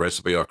is a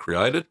recipe I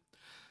created.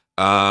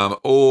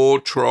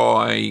 Or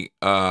try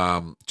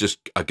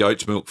just a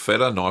goat's milk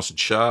feta, nice and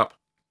sharp.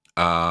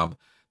 There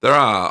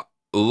are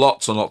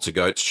lots and lots of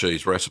goat's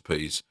cheese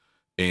recipes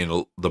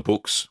in the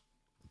books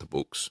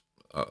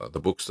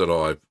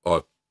that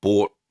I've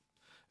bought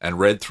and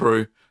read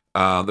through.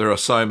 There are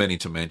so many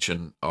to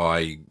mention.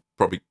 I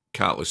probably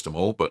can't list them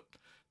all, but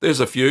there's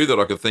a few that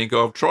I could think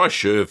of. Try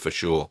sherv for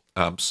sure.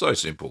 So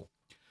simple.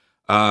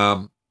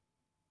 And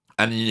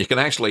you can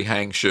actually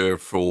hang sherv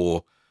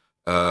for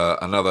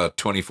another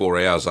 24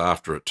 hours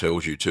after it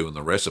tells you to in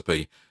the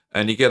recipe,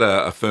 and you get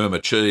a firmer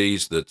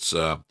cheese that's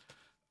a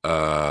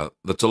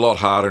lot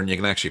harder, and you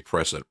can actually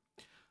press it.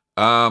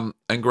 And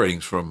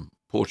greetings from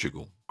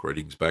Portugal.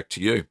 Greetings back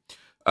to you.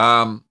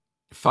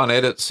 Fun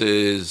Edit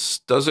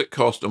says, does it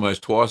cost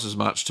almost twice as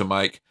much to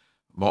make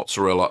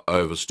mozzarella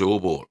over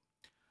store-bought?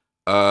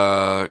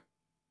 No,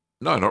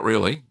 not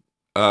really.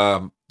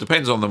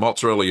 Depends on the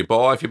mozzarella you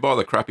buy. If you buy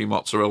the crappy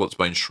mozzarella that's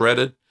been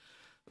shredded,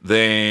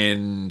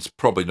 then it's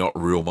probably not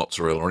real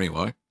mozzarella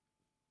anyway.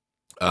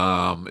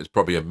 It's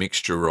probably a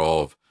mixture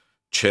of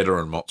cheddar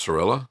and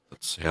mozzarella.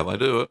 That's how they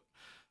do it.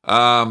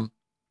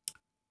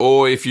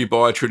 Or if you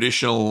buy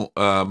traditional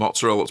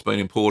mozzarella that's been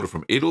imported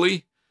from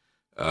Italy,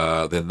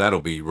 then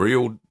that'll be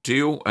real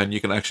deal, and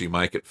you can actually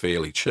make it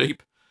fairly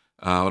cheap.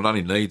 It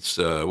only needs,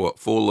 4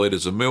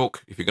 litres of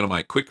milk if you're going to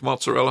make quick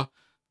mozzarella.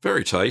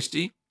 Very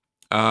tasty.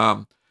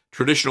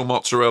 Traditional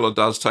mozzarella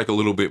does take a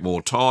little bit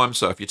more time,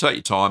 so if you take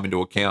your time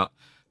into account,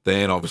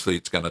 then obviously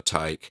it's going to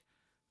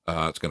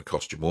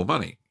cost you more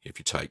money if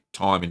you take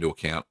time into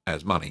account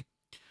as money.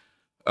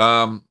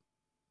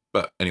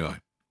 But anyway,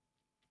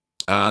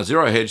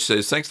 Zero Hedge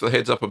says, thanks for the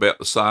heads up about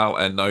the sale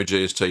and no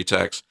GST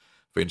tax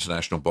for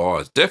international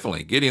buyers.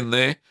 Definitely get in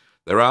there.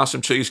 There are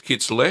some cheese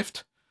kits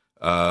left.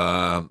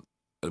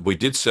 We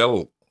did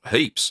sell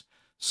heaps.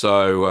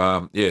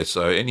 So,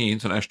 so any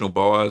international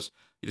buyers,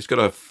 you just got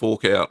to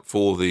fork out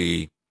for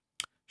the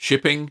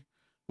shipping,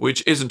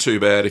 which isn't too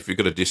bad if you've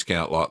got a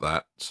discount like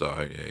that.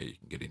 So, yeah, you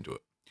can get into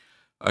it.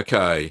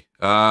 Okay.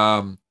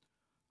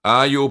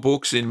 Are your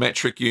books in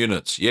metric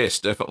units? Yes,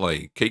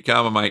 definitely. Keep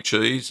Calm and Make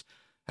Cheese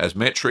has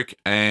metric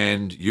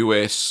and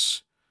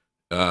US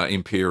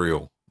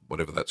imperial,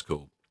 whatever that's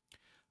called.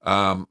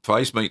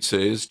 Face Meat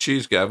says,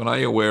 cheers, Gavin. Are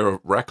you aware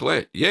of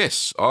raclette?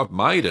 Yes, I've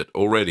made it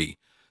already.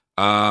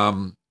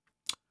 Yeah,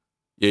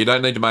 you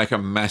don't need to make a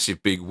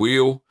massive big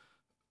wheel.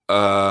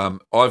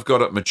 I've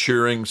got it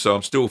maturing, so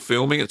I'm still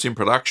filming. It's in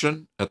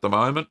production at the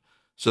moment.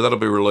 So that'll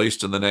be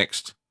released in the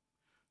next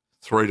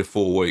 3 to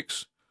 4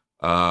 weeks,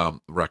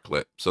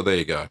 raclette. So there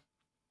you go.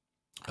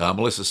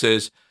 Melissa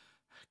says,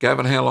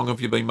 Gavin, how long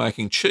have you been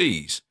making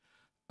cheese?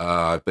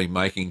 I've been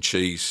making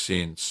cheese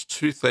since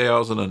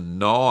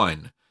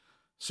 2009.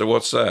 So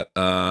what's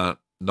that?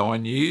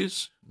 9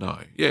 years? No,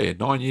 yeah,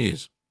 9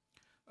 years.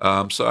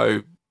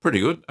 So pretty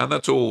good. And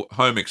that's all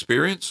home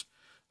experience.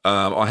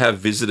 I have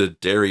visited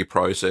dairy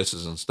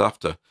processors and stuff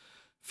to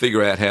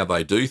figure out how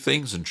they do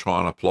things and try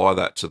and apply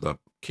that to the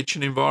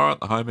kitchen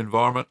environment, the home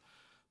environment.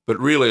 But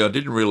really, I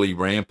didn't really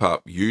ramp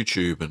up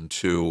YouTube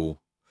until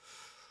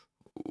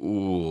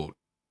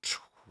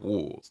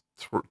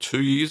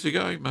 2 years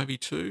ago, maybe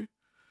 2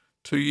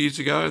 years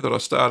ago, that I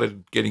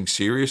started getting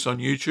serious on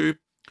YouTube.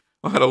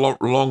 I had a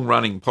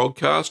long-running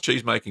podcast,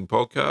 cheese-making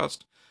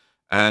podcast,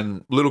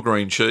 and Little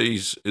Green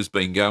Cheese has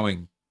been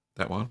going,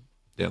 that one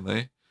down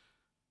there.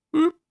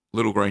 Whoop,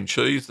 Little Green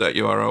Cheese, that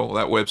URL,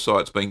 that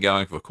website's been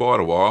going for quite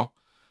a while,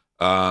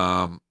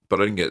 but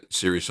I didn't get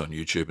serious on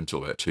YouTube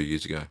until about 2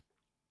 years ago.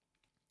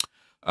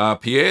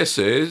 Pierre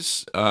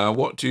says,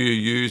 what do you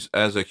use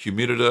as a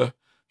humidifier,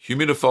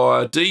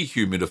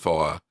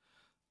 dehumidifier?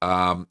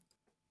 I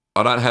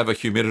don't have a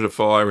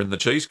humidifier in the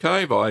cheese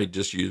cave. I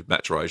just use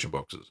maturation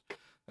boxes,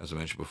 as I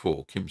mentioned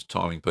before. Kim's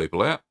timing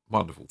people out.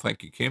 Wonderful.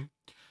 Thank you, Kim.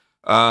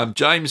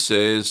 James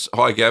says,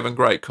 hi, Gavin.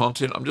 Great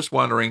content. I'm just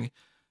wondering,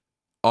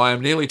 I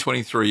am nearly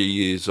 23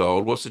 years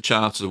old. What's the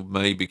chances of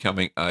me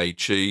becoming a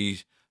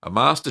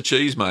master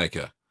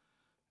cheesemaker?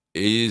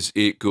 Is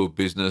it good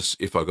business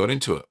if I got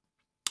into it?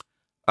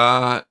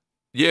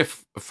 Yeah,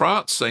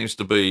 France seems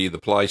to be the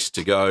place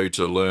to go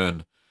to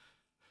learn.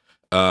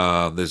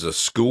 There's a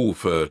school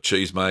for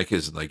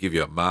cheesemakers, and they give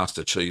you a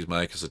master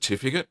cheesemaker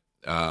certificate.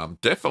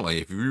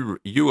 Definitely, if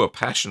you are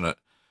passionate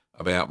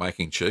about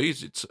making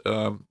cheese,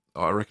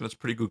 I reckon it's a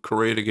pretty good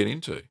career to get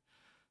into.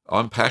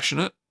 I'm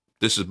passionate.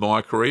 This is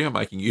my career,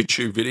 making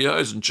YouTube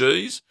videos and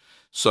cheese.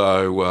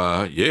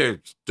 So, yeah,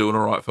 it's doing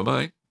all right for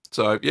me.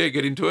 So, yeah,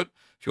 get into it.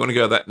 If you want to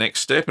go that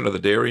next step into the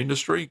dairy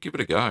industry, give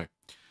it a go.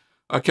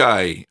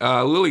 Okay,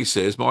 Lily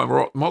says, my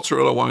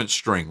mozzarella won't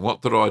string.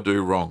 What did I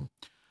do wrong?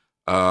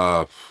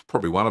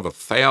 Probably one of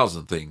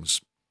 1,000 things,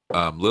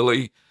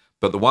 Lily.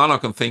 But the one I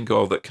can think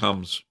of that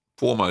comes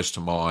foremost to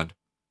mind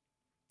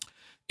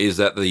is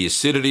that the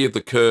acidity of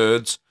the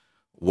curds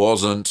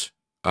wasn't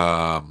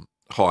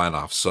high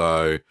enough.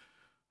 So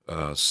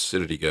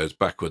acidity goes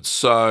backwards.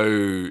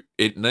 So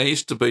it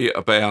needs to be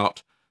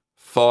about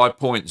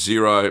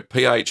 5.0,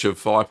 pH of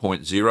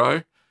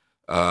 5.0.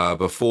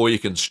 Before you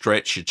can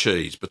stretch your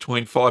cheese,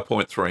 between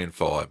 5.3 and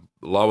 5.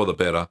 The lower the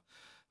better.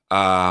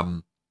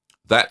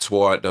 That's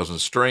why it doesn't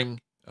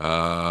string.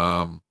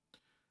 So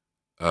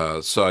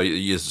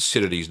your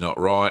acidity's not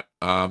right.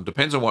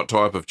 Depends on what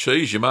type of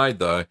cheese you made,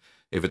 though.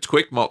 If it's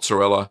quick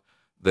mozzarella,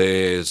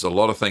 there's a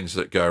lot of things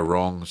that go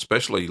wrong,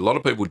 especially a lot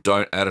of people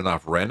don't add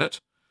enough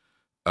rennet,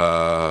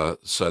 so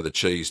the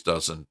cheese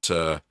doesn't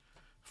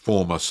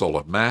form a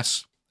solid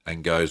mass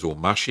and goes all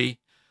mushy.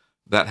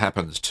 That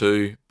happens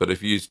too, but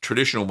if you use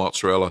traditional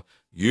mozzarella,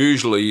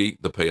 usually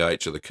the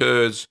pH of the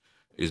curds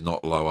is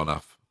not low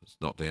enough. It's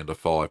not down to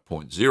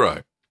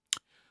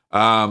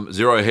 5.0.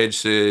 Zero Hedge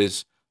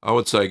says, I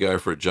would say go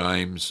for it,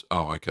 James.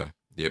 Oh, okay.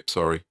 Yep,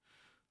 sorry.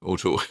 We'll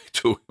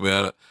talk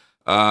about it.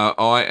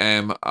 I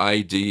am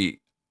Adiski.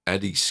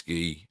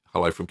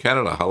 Hello from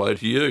Canada. Hello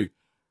to you.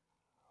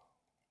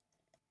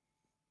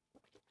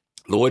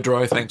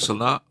 Lloydro, thanks a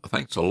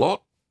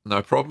lot.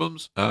 No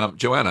problems.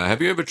 Joanna,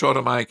 have you ever tried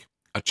to make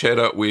a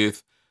cheddar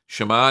with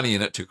Shimani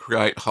in it to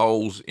create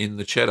holes in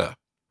the cheddar?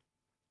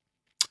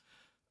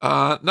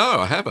 No,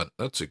 I haven't.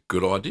 That's a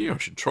good idea. I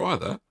should try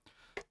that.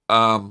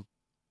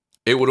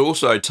 It would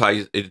also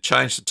change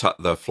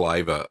the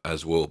flavour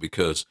as well,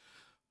 because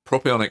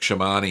propionic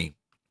Shimani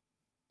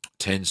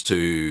tends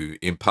to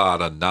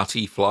impart a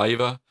nutty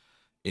flavour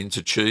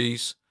into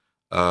cheese.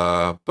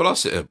 But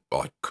I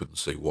couldn't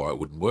see why it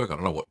wouldn't work. I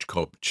don't know what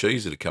kind of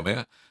cheese it'd come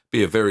out.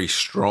 Be a very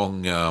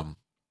strong. It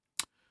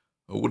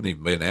wouldn't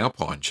even be an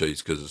Alpine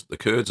cheese because the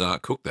curds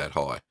aren't cooked that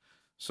high.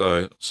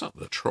 So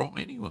something to try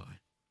anyway.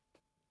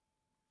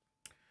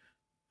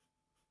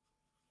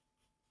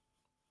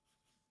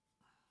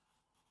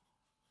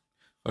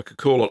 I could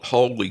call it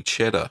Holy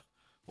Cheddar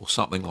or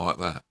something like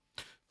that.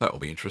 That will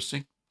be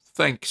interesting.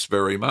 Thanks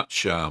very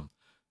much,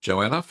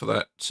 Joanna, for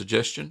that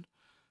suggestion.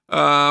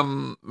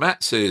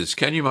 Matt says,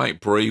 can you make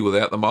brie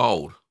without the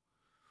mould?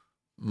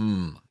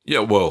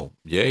 Yeah, well,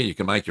 yeah, you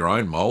can make your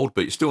own mould,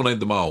 but you still need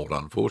the mould,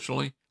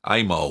 unfortunately.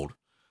 A mould.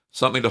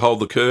 Something to hold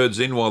the curds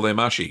in while they're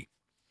mushy.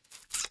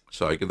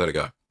 So give that a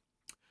go.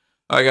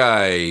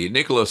 Okay,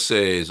 Nicholas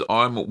says,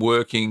 I'm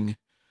working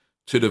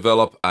to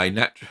develop a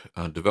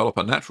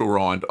natural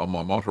rind on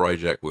my Monterey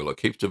Jack wheel. It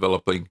keeps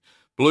developing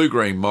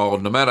blue-green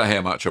mould, no matter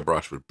how much I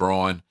brush with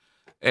brine.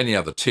 Any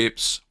other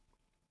tips?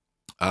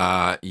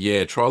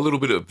 Yeah, try a little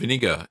bit of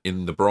vinegar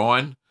in the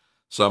brine.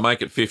 So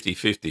make it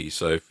 50-50.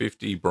 So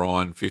 50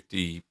 brine,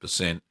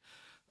 50%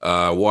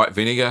 white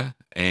vinegar,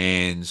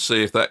 and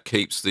see if that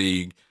keeps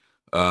the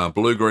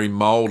blue-green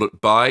mold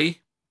at bay.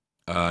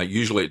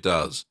 Usually it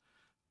does.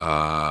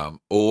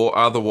 Or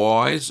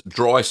otherwise,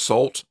 dry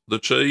salt the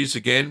cheese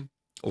again.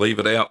 Leave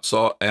it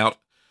out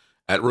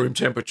at room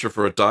temperature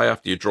for a day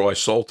after you dry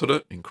salted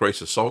it. Increase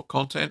the salt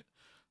content.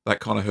 That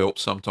kind of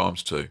helps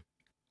sometimes too.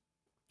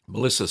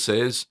 Melissa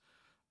says,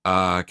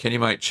 can you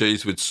make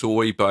cheese with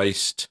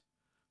soy-based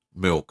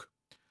milk?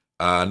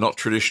 Not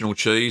traditional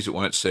cheese. It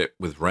won't set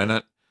with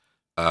rennet.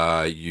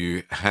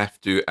 You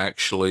have to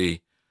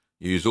actually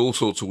use all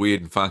sorts of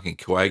weird and funky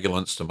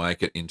coagulants to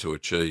make it into a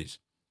cheese.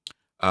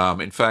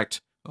 In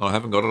fact, I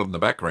haven't got it in the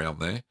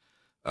background there.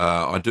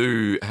 I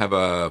do have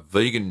a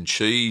vegan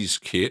cheese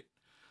kit,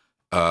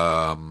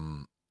 but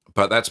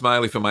that's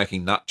mainly for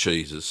making nut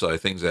cheeses, so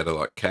things out of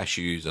like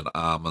cashews and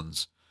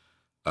almonds.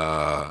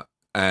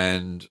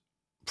 And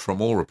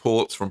from all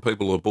reports from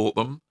people who have bought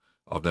them,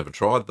 I've never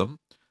tried them,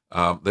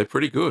 they're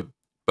pretty good.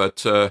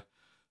 But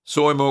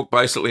soy milk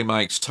basically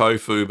makes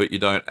tofu, but you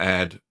can't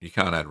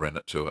add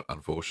rennet to it,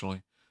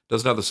 unfortunately.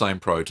 Doesn't have the same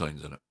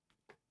proteins in it.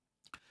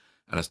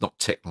 And it's not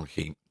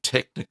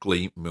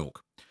technically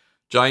milk.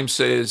 James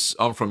says,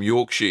 I'm from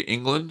Yorkshire,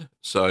 England,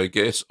 so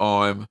guess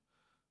I'm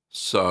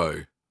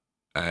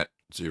at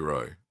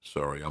 0.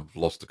 Sorry, I've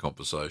lost the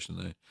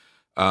conversation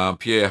there.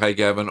 Pierre, hey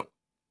Gavin,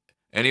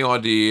 any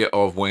idea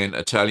of when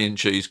Italian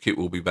cheese kit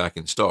will be back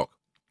in stock?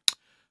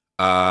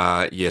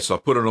 Yes, I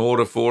put an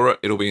order for it.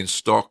 It'll be in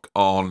stock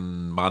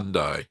on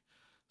Monday,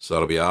 so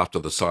it'll be after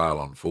the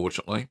sale,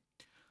 unfortunately.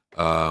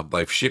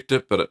 They've shipped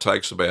it, but it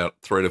takes about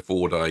 3 to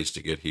 4 days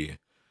to get here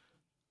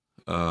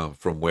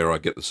from where I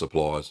get the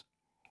supplies.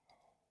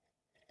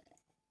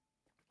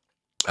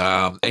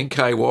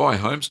 NKY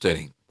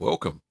Homesteading,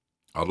 welcome.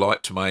 I'd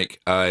like to make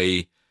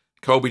a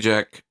Colby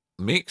Jack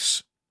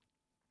mix.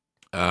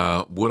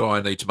 Would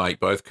I need to make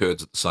both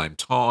curds at the same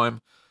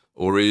time,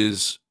 or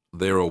is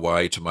there a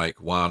way to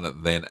make one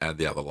and then add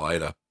the other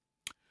later?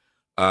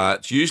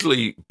 It's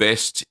usually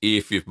best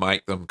if you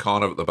make them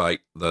kind of at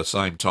the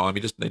same time.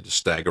 You just need to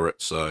stagger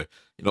it so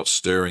you're not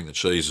stirring the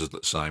cheeses at the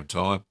same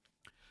time.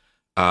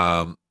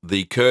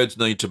 The curds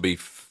need to be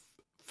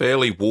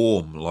fairly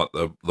warm, like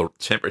the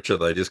temperature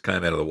they just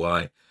came out of the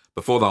way,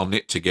 before they'll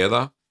knit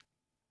together.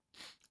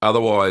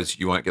 Otherwise,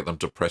 you won't get them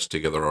to press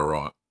together all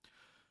right.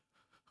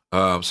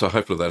 So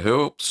hopefully that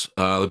helps.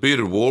 The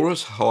Bearded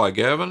Walrus, hi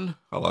Gavin.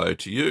 Hello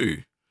to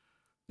you,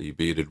 the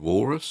Bearded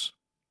Walrus.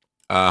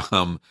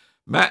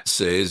 Matt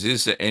says,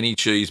 is there any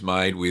cheese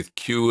made with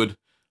cured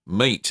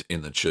meat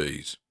in the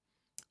cheese?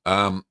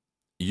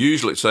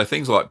 Usually, so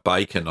things like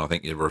bacon, I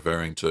think you're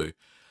referring to.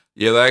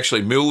 Yeah, they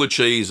actually mill the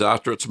cheese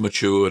after it's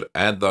matured,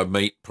 add the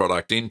meat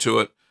product into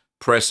it,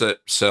 press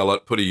it, sell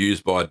it, put a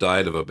use-by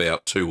date of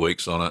about 2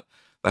 weeks on it.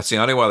 That's the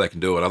only way they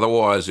can do it.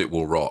 Otherwise, it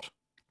will rot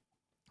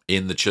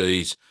in the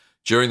cheese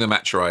during the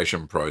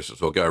maturation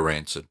process or go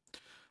rancid.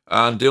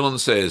 Dylan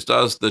says,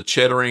 does the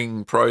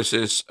cheddaring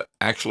process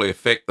actually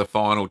affect the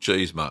final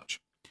cheese much?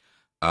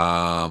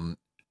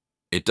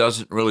 It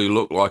doesn't really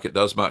look like it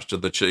does much to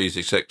the cheese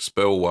except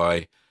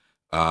spellway,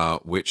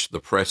 which the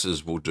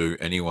presses will do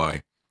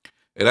anyway.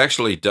 It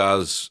actually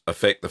does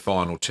affect the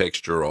final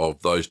texture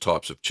of those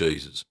types of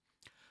cheeses.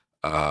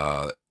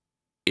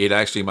 It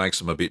actually makes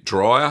them a bit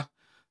drier.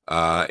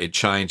 It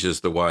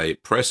changes the way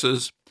it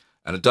presses,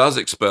 and it does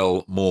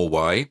expel more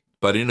whey,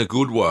 but in a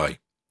good way.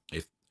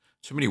 If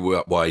too many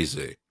ways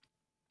there.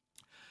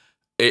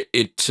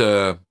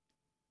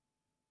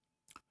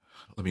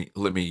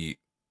 Let me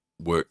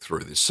work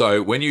through this.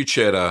 So when you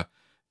cheddar,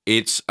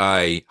 it's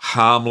a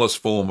harmless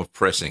form of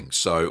pressing.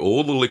 So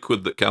all the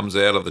liquid that comes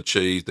out of the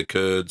cheese, the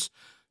curds,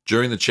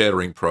 during the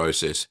cheddaring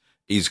process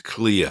is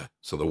clear.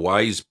 So the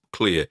whey's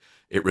clear.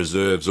 It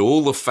reserves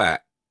all the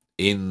fat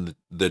in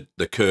the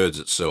curds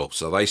itself.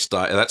 So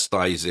that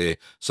stays there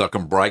so it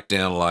can break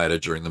down later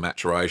during the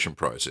maturation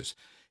process.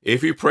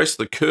 If you press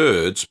the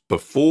curds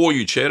before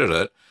you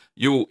cheddar it,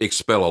 you'll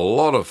expel a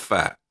lot of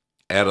fat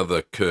out of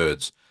the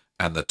curds,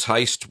 and the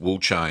taste will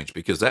change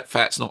because that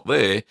fat's not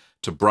there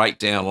to break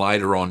down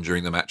later on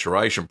during the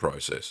maturation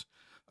process.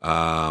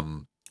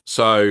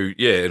 So,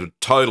 yeah, it'll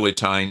totally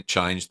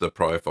change the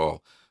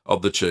profile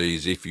of the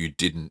cheese if you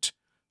didn't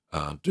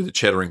do the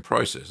cheddaring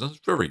process. And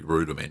it's very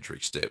rudimentary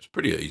steps,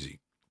 pretty easy.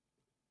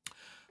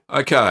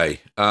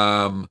 Okay,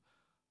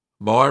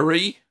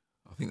 Myri,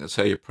 I think that's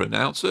how you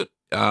pronounce it.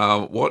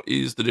 What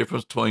is the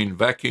difference between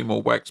vacuum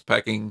or wax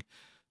packing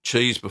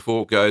cheese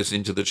before it goes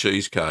into the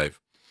cheese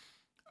cave?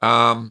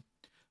 Not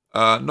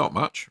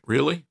much,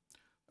 really,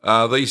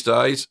 these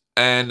days.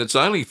 And it's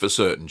only for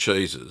certain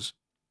cheeses.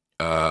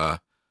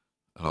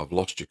 And I've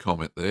lost your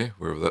comment there,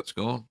 wherever that's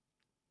gone.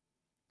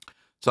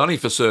 It's only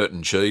for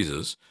certain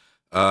cheeses.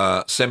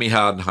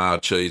 Semi-hard and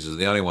hard cheeses are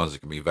the only ones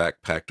that can be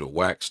vac-packed or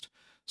waxed.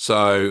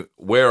 So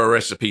where a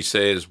recipe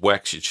says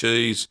wax your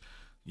cheese,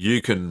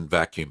 you can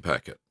vacuum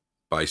pack it,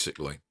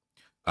 basically.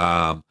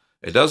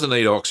 It doesn't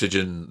need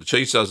oxygen. The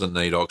cheese doesn't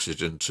need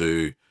oxygen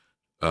to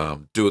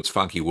do its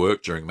funky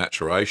work during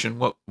maturation.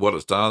 What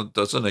it's done,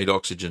 doesn't need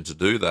oxygen to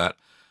do that.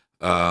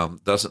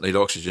 Doesn't need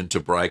oxygen to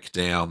break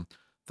down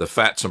the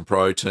fats and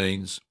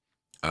proteins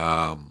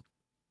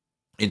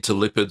into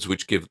lipids,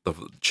 which give the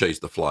cheese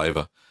the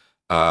flavour.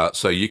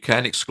 So you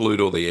can exclude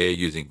all the air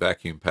using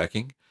vacuum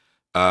packing.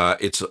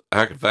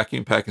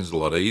 Vacuum packing is a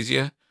lot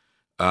easier.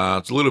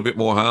 It's a little bit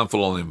more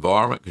harmful on the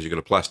environment because you've got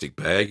a plastic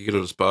bag you've got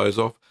to dispose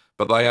of,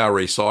 but they are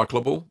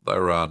recyclable.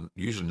 They're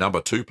usually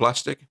number 2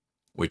 plastic,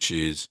 which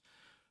is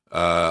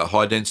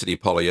high density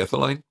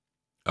polyethylene,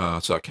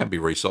 so it can be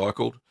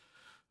recycled.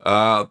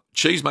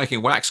 Cheese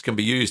making wax can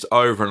be used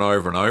over and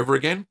over and over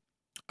again,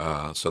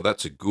 so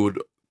that's a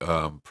good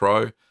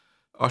pro.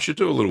 I should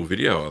do a little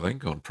video, I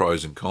think, on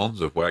pros and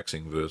cons of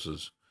waxing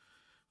versus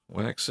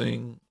vac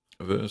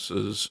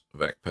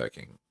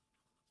packing.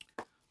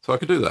 So I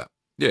could do that.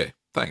 Yeah,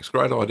 thanks.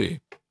 Great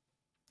idea.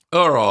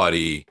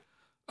 Alrighty.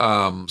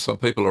 Some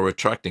people are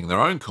retracting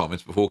their own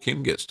comments before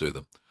Kim gets to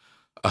them.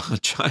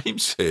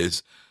 James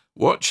says,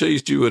 what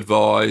cheese do you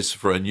advise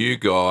for a new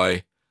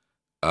guy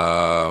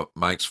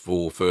makes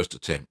for first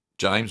attempt?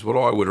 James, what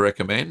I would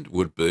recommend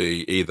would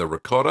be either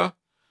ricotta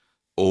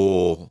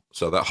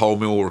so that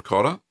wholemeal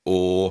ricotta,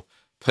 or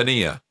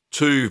paneer.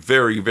 2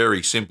 very,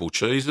 very simple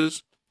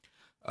cheeses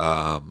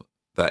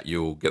that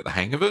you'll get the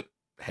hang of it,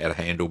 how to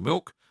handle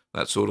milk,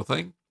 that sort of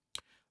thing.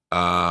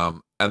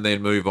 And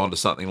then move on to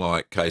something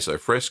like queso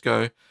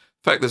fresco. In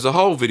fact, there's a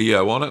whole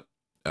video on it.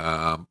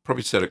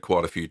 Probably said it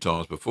quite a few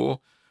times before.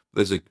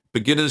 There's a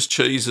beginner's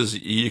cheeses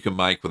you can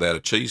make without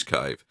a cheese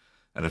cave.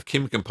 And if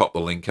Kim can pop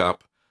the link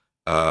up,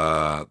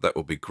 that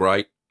would be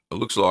great. It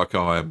looks like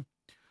I'm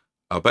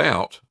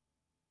about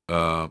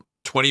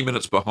 20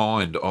 minutes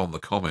behind on the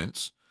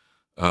comments,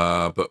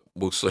 but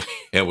we'll see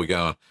how we're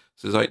going. It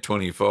says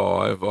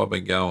 8:25. I've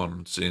been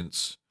going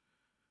since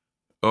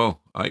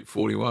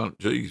 8:41.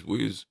 Geez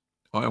whiz,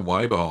 I am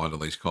way behind on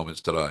these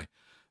comments today.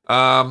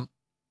 So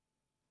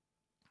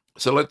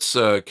let's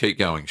keep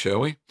going, shall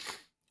we?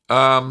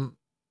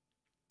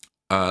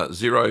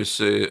 Zero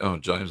says,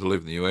 James, I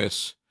live in the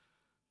US,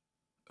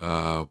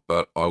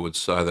 but I would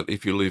say that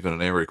if you live in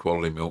an area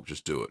quality milk,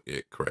 just do it.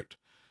 Yeah, correct.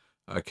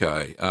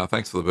 Okay,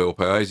 thanks for the bell,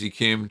 Paisy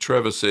Kim.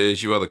 Trevor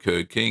says, you are the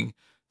curd king.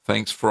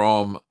 Thanks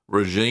from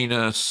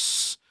Regina,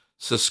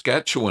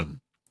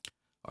 Saskatchewan.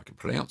 I can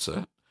pronounce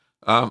that.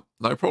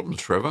 No problems,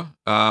 Trevor.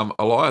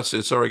 Elias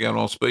says, sorry again,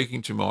 I was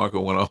speaking to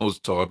Michael when I was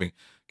typing.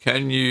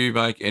 Can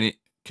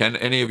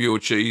any of your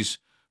cheese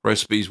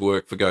recipes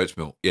work for goat's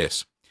milk?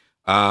 Yes.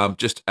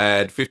 Just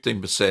add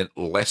 15%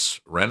 less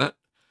rennet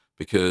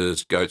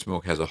because goat's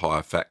milk has a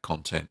higher fat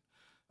content,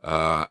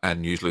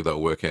 and usually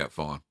they'll work out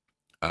fine.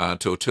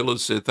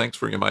 Tortillas said, thanks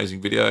for your amazing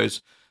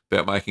videos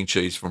about making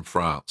cheese from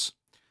France.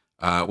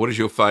 What is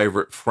your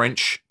favourite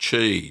French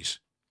cheese?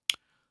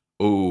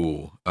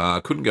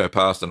 Couldn't go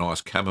past a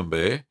nice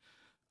camembert.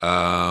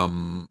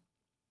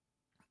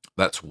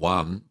 That's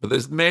one, but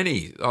there's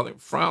many. I think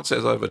France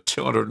has over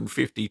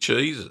 250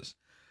 cheeses.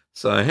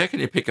 So how can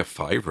you pick a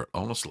favourite,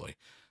 honestly?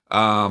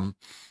 I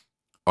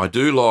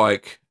do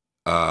like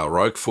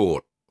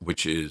Roquefort,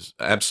 which is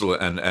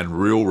absolute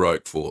and real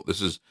Roquefort.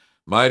 This is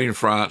made in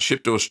France,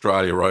 shipped to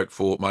Australia,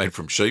 Roquefort, made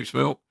from sheep's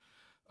milk.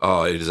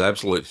 It is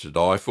absolutely to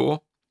die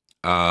for.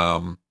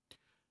 And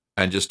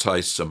just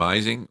tastes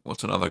amazing.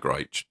 What's another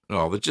great?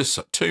 There's just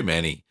too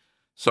many.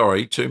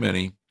 Sorry, too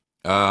many.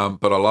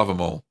 But I love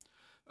them all.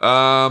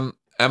 Am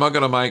I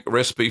going to make a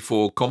recipe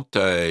for Comte?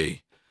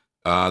 I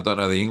don't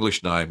know the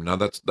English name. No,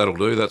 that'll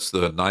do. That's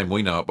the name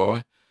we know it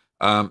by.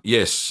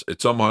 Yes,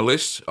 it's on my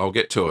list. I'll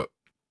get to it.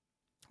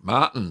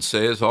 Martin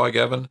says, hi,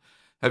 Gavin.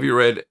 Have you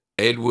read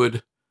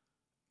Edward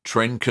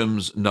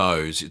Trencom's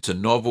Nose? It's a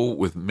novel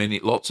with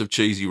lots of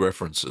cheesy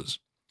references.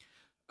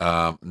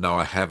 No,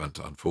 I haven't,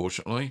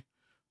 unfortunately.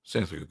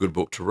 Sounds like a good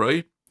book to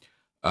read.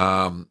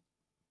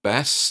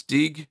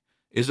 Bastig,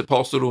 is it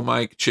possible to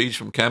make cheese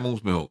from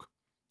camel's milk?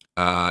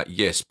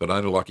 Yes, but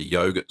only like a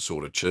yogurt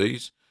sort of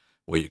cheese,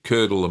 where you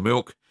curdle the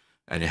milk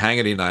and you hang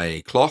it in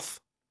a cloth,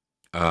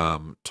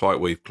 tight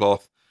weave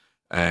cloth,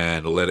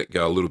 and let it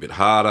go a little bit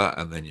harder,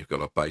 and then you've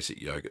got a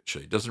basic yogurt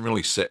cheese. Doesn't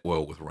really set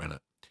well with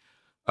rennet.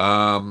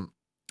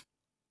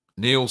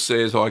 Neil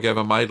says, hi,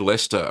 Gavin, made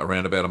Leicester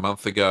around about a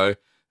month ago,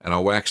 and I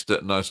waxed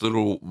it, and there's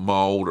little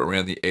mould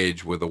around the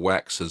edge where the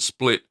wax has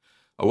split.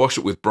 I washed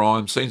it with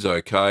brine, seems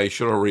okay.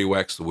 Should I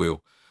re-wax the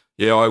wheel?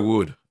 Yeah, I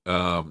would,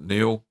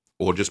 Neil,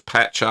 or just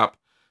patch up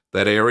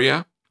that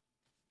area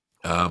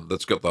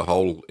that's got the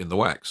hole in the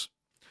wax.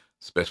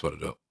 It's the best way to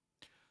do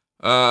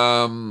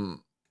it.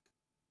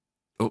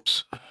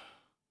 Oops.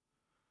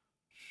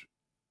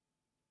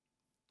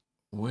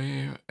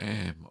 Where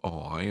am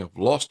I? I've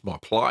lost my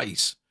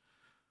place.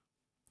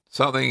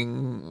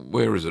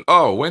 Where is it?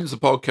 Oh, when's the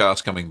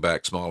podcast coming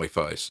back? Smiley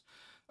face.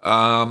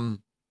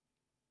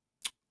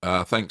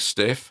 Thanks,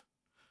 Steph.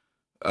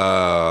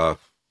 Good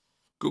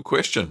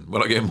question.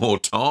 When I get more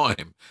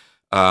time.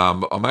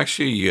 I'm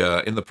actually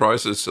in the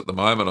process at the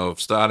moment of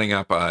starting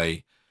up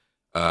a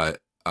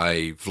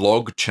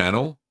vlog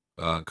channel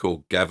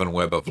called Gavin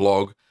Weber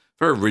Vlog.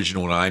 Very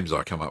original names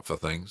I come up for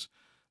things.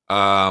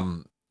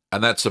 And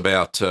that's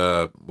about,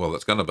 well,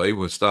 it's going to be,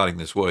 we're starting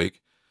this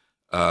week.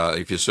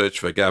 If you search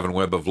for Gavin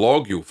Webber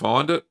vlog, you'll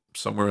find it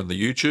somewhere in the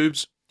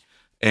YouTubes.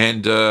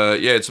 And,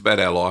 yeah, it's about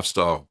our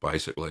lifestyle,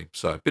 basically.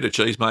 So a bit of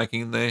cheese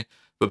making in there,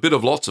 but a bit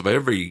of lots of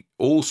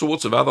all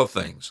sorts of other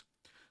things,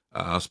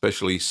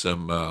 especially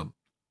some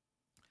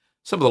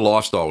of the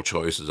lifestyle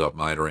choices I've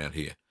made around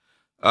here.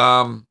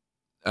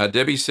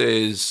 Debbie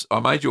says, I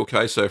made your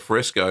queso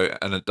fresco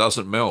and it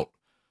doesn't melt.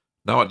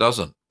 No, it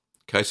doesn't.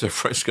 Queso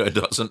fresco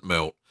doesn't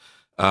melt.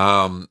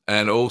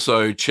 And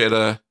also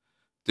cheddar,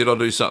 did I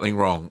do something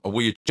wrong?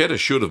 Well, your cheddar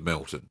should have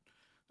melted.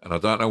 And I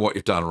don't know what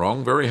you've done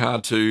wrong. Very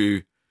hard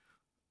to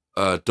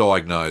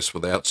diagnose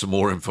without some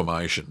more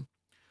information.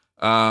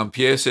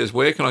 Pierre says,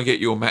 where can I get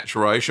your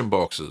maturation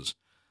boxes?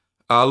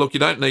 Look, you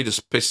don't need to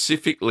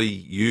specifically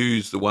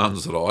use the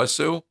ones that I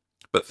sell,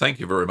 but thank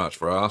you very much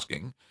for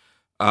asking.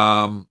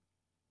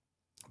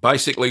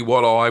 Basically,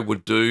 what I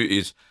would do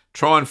is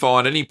try and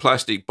find any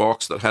plastic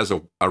box that has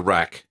a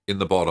rack in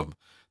the bottom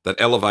that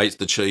elevates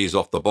the cheese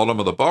off the bottom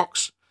of the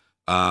box,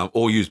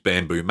 or use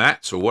bamboo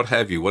mats or what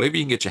have you, whatever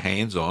you can get your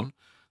hands on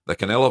that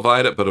can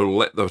elevate it, but it'll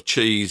let the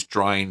cheese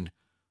drain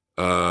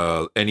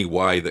any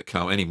moisture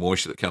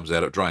that comes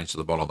out, it drains to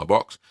the bottom of the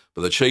box,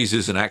 but the cheese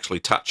isn't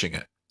actually touching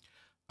it.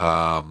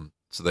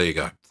 So there you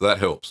go. So that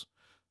helps.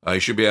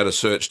 You should be able to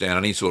search down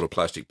any sort of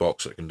plastic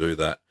box that can do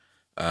that,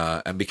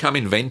 and become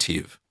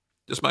inventive.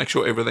 Just make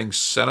sure everything's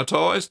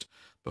sanitized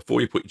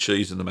before you put your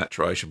cheese in the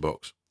maturation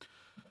box.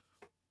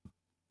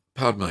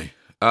 Pardon me.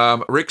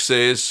 Rick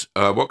says,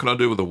 what can I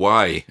do with the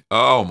whey?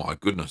 Oh, my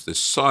goodness. There's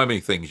so many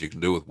things you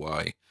can do with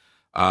whey.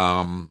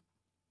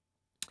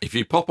 If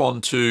you pop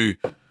on to,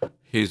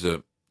 here's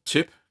a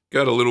tip,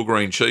 go to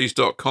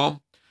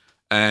littlegreencheese.com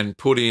and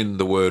put in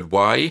the word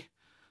whey.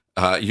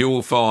 You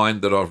will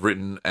find that I've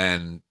written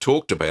and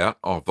talked about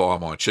via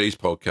my cheese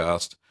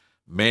podcast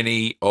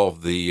many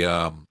of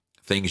the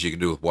things you can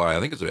do with whey. I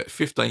think it's about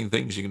 15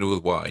 things you can do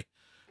with whey.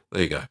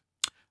 There you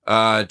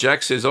go.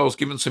 Jack says, I was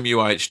given some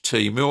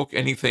UHT milk.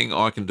 Anything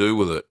I can do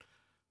with it?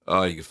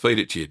 You can feed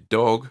it to your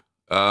dog.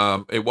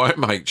 It won't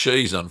make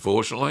cheese,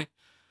 unfortunately,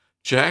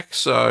 Jack.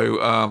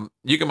 So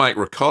you can make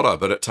ricotta,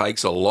 but it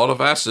takes a lot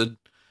of acid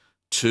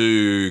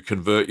to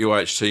convert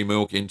UHT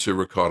milk into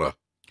ricotta.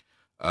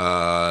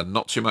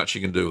 Not too much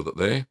you can do with it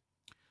there.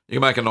 You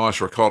can make a nice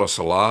ricotta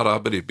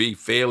salata, but it'd be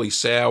fairly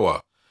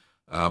sour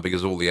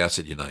because of all the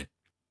acid you need.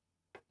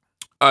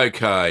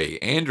 Okay,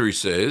 Andrew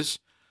says,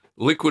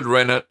 liquid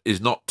rennet is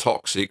not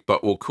toxic,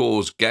 but will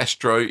cause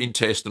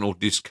gastrointestinal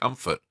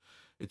discomfort.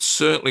 It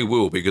certainly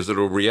will, because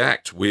it'll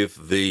react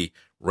with the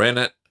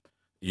rennet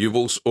you've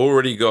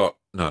already got.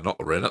 No, not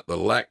the rennet, the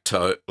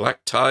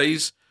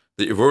lactase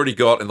that you've already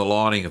got in the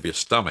lining of your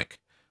stomach,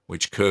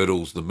 which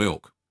curdles the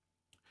milk.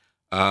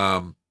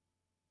 And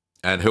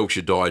helps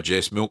you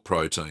digest milk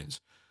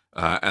proteins.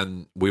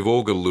 And we've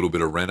all got a little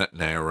bit of rennet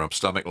in our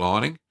stomach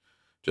lining.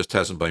 Just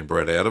hasn't been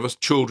bred out of us.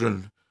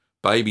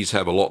 Babies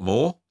have a lot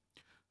more.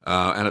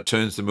 And it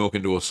turns the milk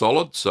into a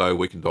solid, so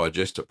we can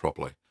digest it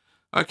properly.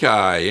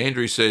 Okay,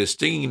 Andrew says,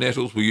 stinging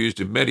nettles were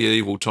used in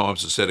medieval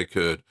times to set a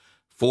curd.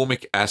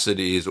 Formic acid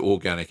is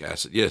organic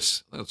acid.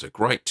 Yes, that's a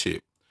great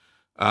tip.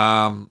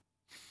 To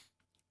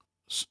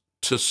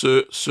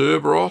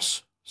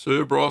Cerberus,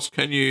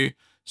 can you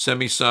send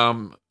me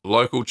some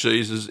local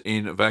cheeses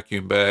in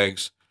vacuum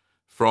bags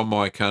from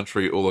my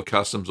country, or the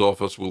customs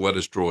office will let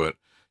us destroy it?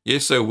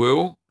 Yes, they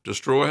will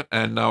destroy it,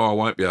 and no, I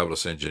won't be able to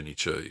send you any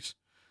cheese.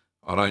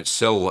 I don't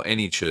sell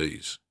any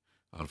cheese,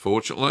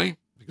 unfortunately,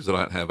 because I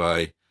don't have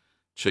a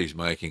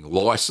cheese-making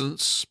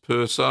license,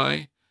 per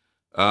se.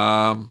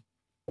 Where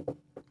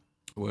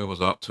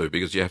was I up to?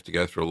 Because you have to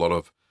go through a lot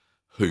of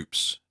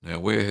hoops. Now,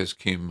 where has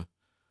Kim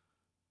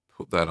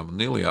put that? I'm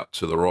nearly up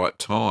to the right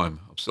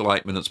time. I'm still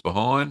 8 minutes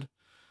behind.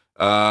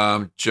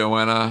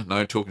 Joanna,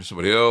 no, talking to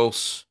somebody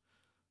else.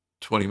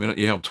 20 minutes.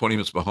 Yeah, I'm 20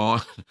 minutes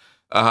behind.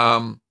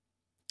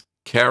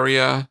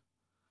 Carrier.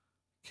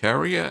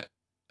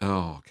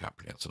 Oh, I can't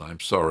pronounce the name.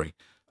 Sorry.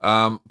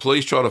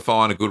 Please try to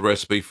find a good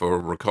recipe for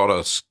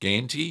ricotta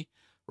scanti,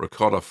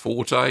 ricotta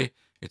forte.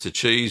 It's a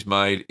cheese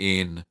made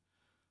in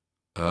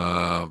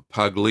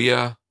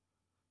Puglia,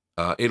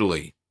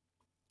 Italy.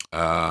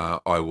 I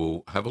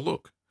will have a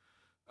look.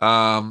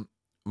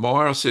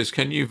 Myra says,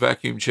 can you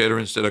vacuum cheddar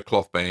instead of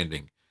cloth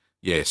banding?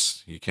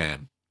 Yes, you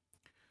can.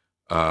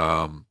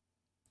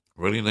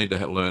 Really need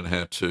to learn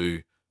how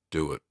to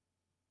do it.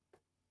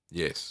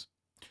 Yes.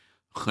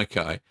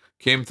 Okay.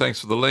 Kim, thanks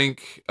for the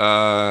link.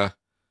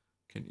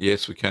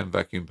 Yes, we can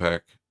vacuum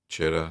pack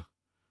cheddar.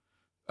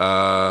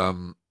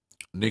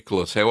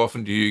 Nicholas, how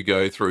often do you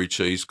go through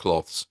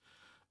cheesecloths?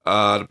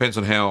 Depends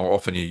on how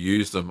often you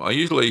use them. I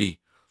usually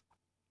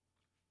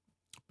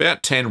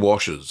about 10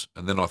 washes,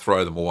 and then I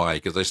throw them away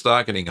because they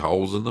start getting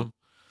holes in them,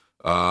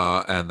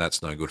 and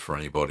that's no good for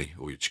anybody,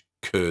 or your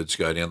curds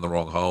go down the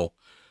wrong hole.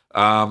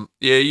 Yeah,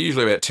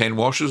 usually about 10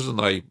 washes,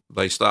 and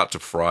they start to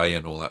fray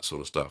and all that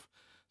sort of stuff.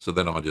 So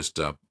then I just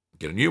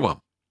get a new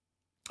one.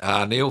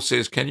 Neil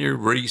says, can you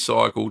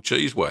recycle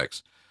cheese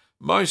wax?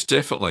 Most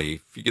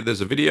definitely.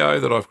 There's a video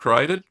that I've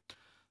created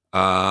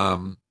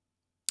that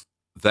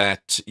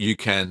you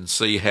can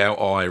see how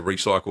I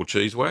recycle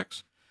cheese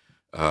wax.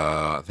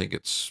 I think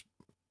it's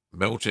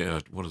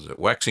melting, what is it,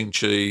 waxing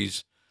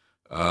cheese,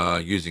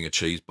 using a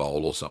cheese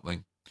bowl or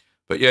something.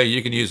 But yeah,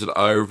 you can use it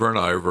over and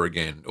over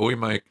again. All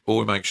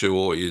we make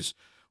sure is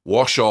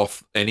wash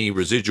off any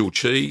residual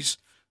cheese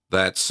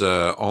that's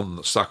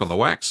stuck on the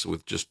wax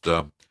with just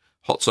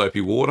hot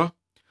soapy water.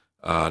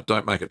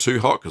 Don't make it too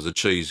hot because the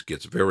cheese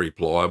gets very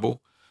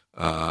pliable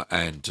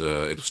and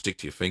it'll stick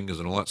to your fingers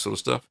and all that sort of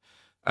stuff.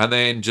 And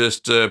then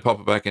just pop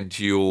it back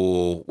into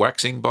your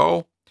waxing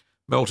bowl,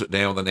 melt it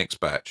down with the next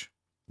batch.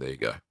 There you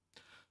go.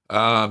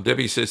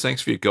 Debbie says,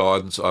 thanks for your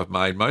guidance. I've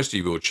made most of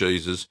your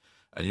cheeses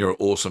and you're an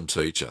awesome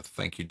teacher.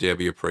 Thank you,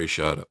 Debbie.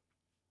 Appreciate it.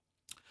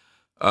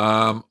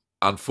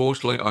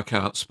 Unfortunately, I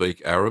can't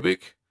speak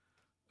Arabic.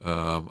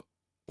 We'll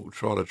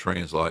try to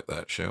translate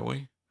that, shall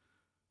we?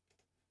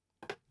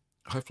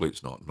 Hopefully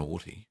it's not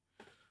naughty.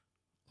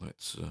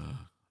 Let's...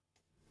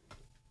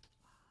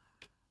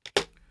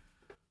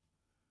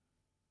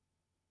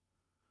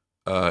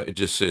 it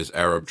just says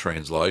Arab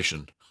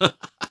translation.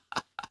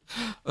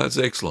 That's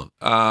excellent.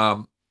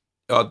 I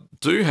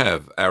do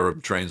have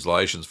Arab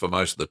translations for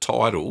most of the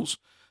titles,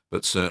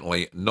 but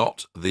certainly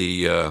not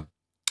the...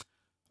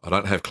 I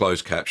don't have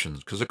closed captions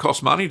because it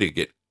costs money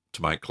to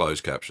make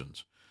closed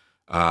captions.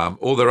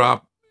 Or there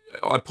are...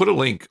 I put a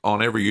link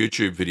on every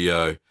YouTube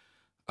video.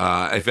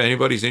 If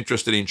anybody's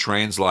interested in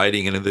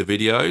translating any of the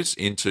videos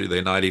into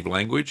their native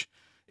language,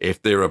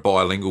 if they're a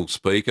bilingual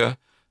speaker,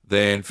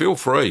 then feel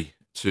free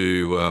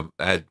to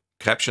add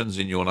captions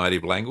in your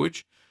native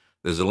language.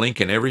 There's a link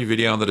in every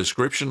video in the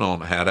description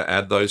on how to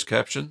add those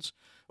captions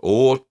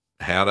or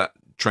how to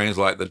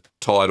translate the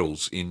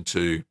titles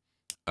into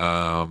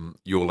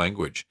your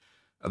language.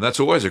 And that's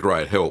always a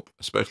great help,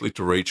 especially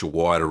to reach a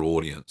wider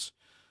audience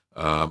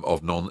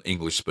of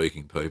non-English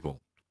speaking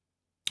people.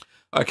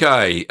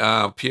 Okay,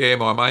 Pierre,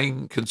 my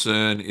main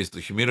concern is the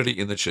humidity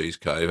in the cheese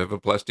cave. Have a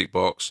plastic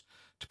box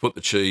to put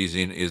the cheese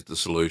in is the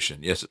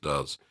solution. Yes, it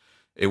does.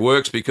 It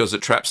works because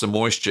it traps the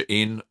moisture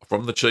in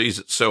from the cheese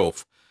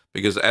itself,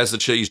 because as the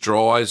cheese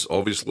dries,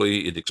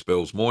 obviously it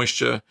expels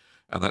moisture,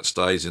 and that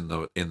stays in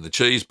the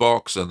cheese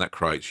box, and that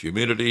creates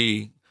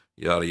humidity,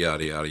 yada,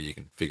 yada, yada. You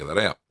can figure that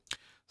out.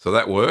 So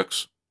that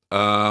works.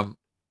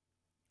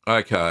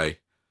 Okay.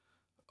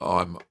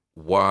 I'm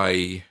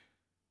way.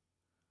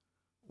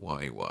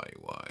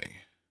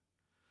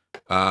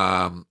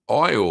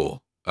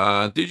 Ior,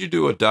 did you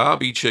do a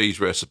Derby cheese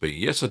recipe?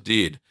 Yes, I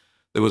did.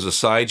 There was a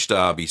sage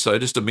Derby. So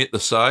just omit the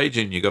sage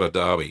and you got a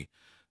Derby.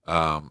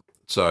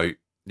 So,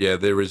 yeah,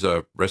 there is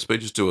a recipe.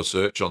 Just do a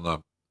search on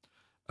the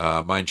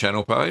main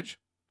channel page.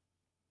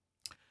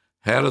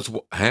 How to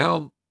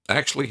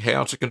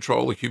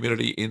control the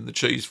humidity in the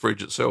cheese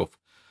fridge itself.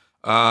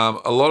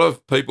 A lot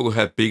of people who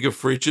have bigger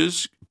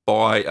fridges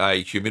buy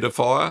a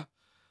humidifier,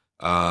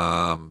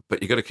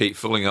 but you got to keep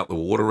filling up the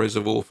water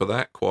reservoir for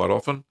that quite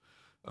often,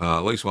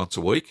 at least once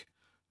a week,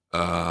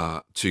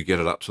 to get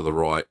it up to the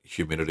right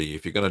humidity.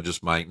 If you're going to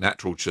just make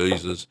natural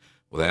cheeses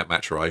without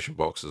maturation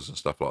boxes and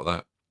stuff like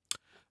that.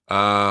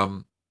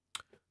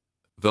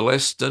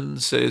 Valeston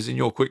says, in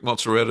your quick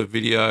mozzarella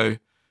video,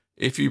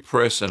 if you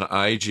press and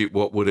age it,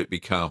 what would it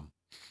become?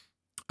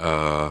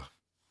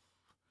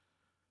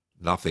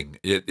 Nothing.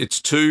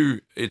 It's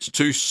too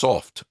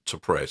soft to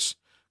press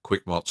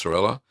quick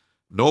mozzarella.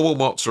 Normal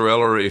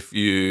mozzarella, if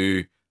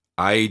you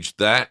age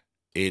that,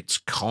 it's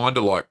kind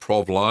of like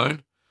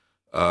provolone.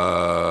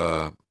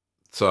 Or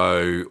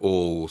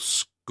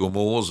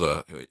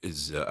scamorza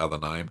is the other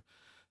name.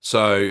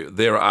 So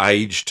they're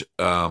aged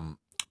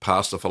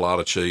pasta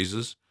filata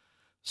cheeses.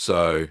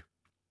 So,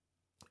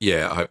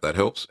 yeah, I hope that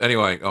helps.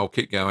 Anyway, I'll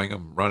keep going.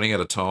 I'm running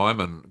out of time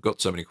and got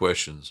so many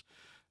questions.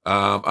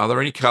 Are there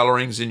any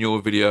colorings in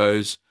your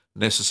videos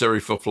necessary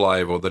for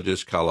flavor, or they're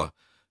just color?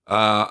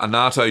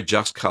 Anato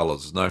just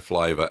colors, no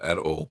flavor at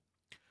all.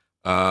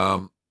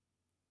 No,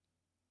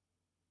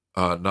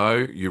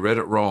 you read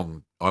it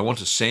wrong. I want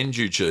to send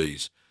you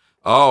cheese.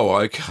 Oh,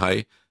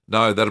 okay.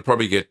 No, that'll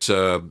probably get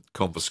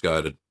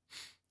confiscated.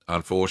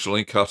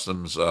 Unfortunately,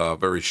 customs are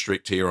very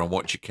strict here on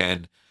what you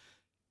can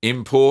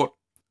import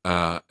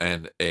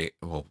and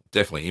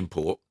definitely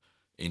import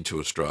into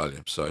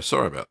Australia. So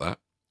sorry about that.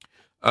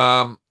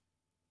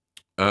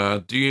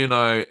 Do you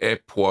know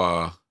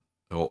Epois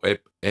or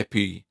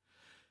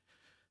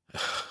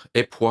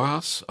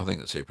Epois? I think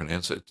that's how you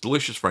pronounce it. It's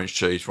delicious French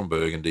cheese from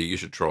Burgundy. You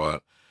should try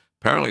it.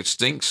 Apparently it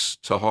stinks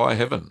to high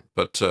heaven,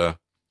 but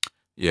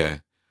yeah.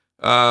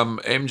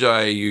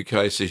 MJ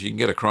UK says you can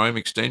get a Chrome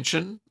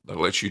extension that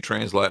lets you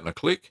translate in a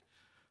click.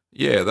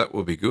 Yeah, that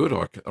would be good.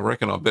 I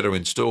reckon I better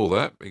install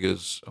that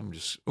because I'm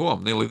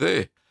nearly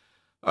there.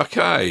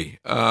 Okay.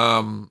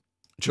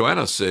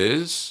 Joanna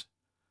says,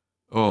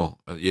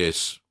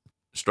 yes,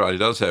 Australia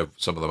does have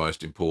some of the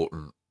most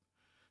important,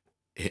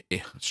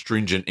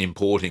 stringent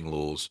importing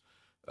laws.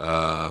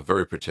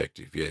 Very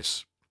protective,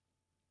 yes.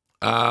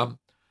 MJ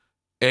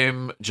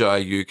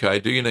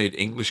UK, do you need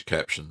English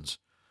captions?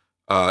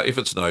 If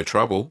it's no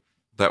trouble,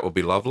 that would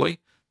be lovely.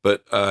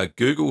 But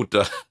Google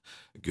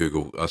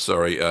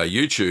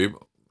YouTube,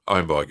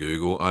 owned by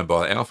Google, owned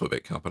by the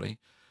Alphabet Company,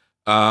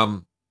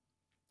 um,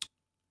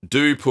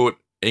 do put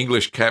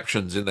English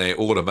captions in there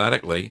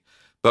automatically,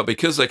 but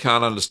because they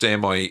can't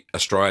understand my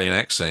Australian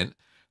accent,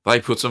 they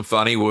put some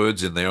funny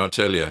words in there, I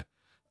tell you.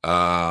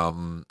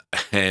 Um,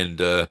 and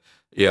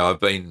yeah,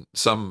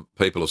 some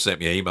people have sent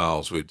me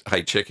emails with,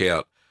 hey, check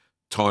out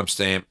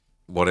timestamp,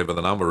 whatever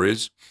the number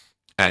is,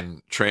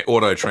 and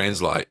auto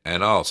translate.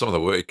 And some of the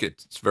work,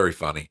 it's very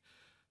funny.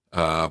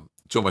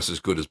 It's almost as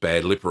good as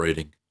bad lip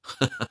reading.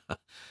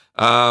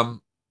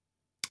 um,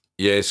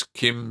 yes,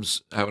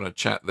 Kim's having a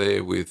chat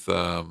there with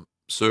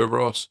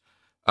Cerberus.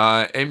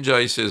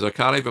 MJ says, I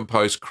can't even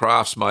post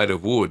crafts made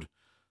of wool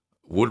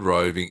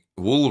roving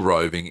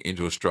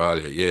into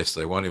Australia. Yes,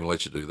 they won't even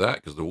let you do that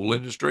because of the wool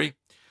industry.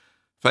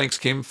 Thanks,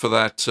 Kim, for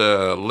that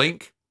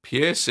link.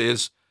 Pierre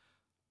says,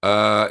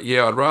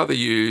 yeah, I'd rather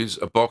use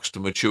a box to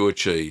mature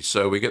cheese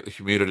so we get the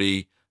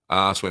humidity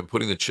asked when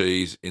putting the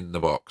cheese in the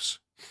box.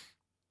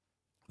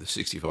 The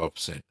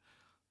 65%.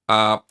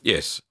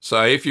 Yes.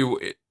 So if you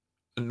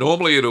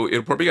normally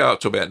it'll probably go up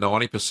to about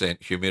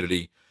 90%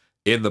 humidity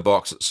in the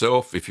box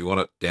itself. If you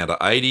want it down to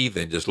 80,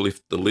 then just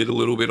lift the lid a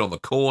little bit on the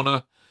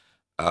corner,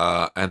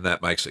 and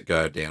that makes it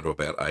go down to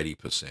about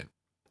 80%.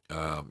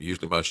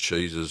 Usually most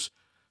cheeses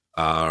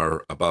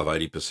are above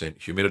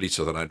 80% humidity,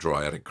 so they don't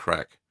dry out and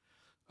crack.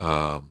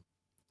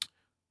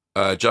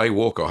 Jay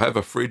Walker, I have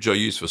a fridge I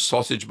use for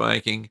sausage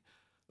making.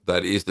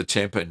 That is the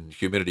temp and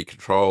humidity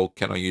control.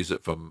 Can I use a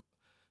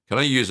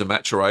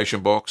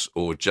maturation box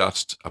or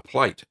just a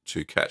plate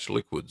to catch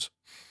liquids?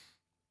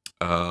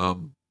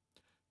 Can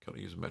I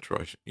use a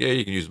maturation? Yeah,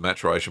 you can use a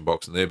maturation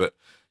box in there, but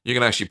you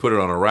can actually put it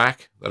on a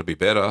rack. That'll be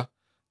better.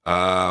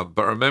 But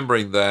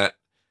remembering that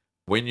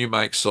when you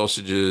make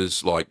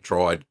sausages, like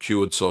dried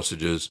cured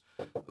sausages,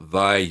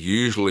 they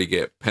usually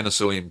get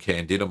Penicillium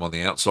candidum on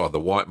the outside,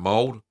 the white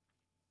mold,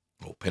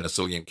 or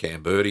Penicillium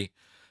camberti.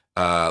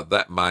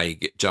 That may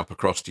jump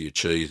across to your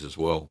cheese as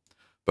well.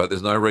 But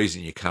there's no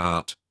reason you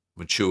can't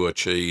mature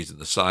cheese in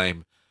the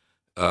same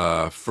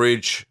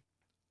fridge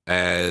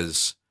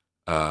as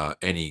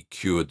any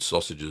cured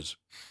sausages.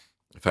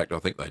 In fact, I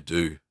think they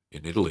do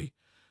in Italy.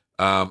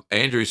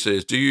 Andrew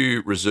says, do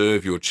you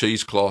reserve your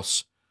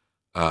cheesecloths,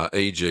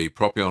 e.g.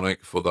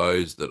 propionic for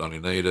those that only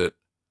need it,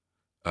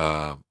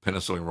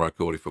 penicillin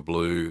roquefort for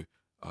blue?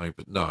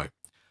 No.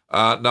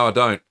 No, I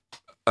don't.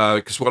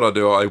 Because what I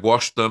do, I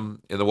wash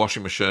them in the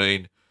washing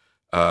machine,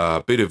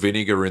 a bit of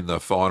vinegar in the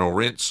final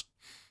rinse,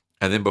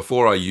 and then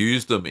before I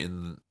use them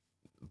in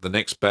the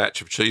next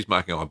batch of cheese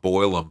making, I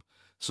boil them.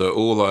 So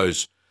all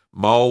those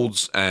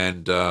molds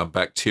and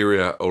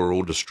bacteria are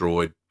all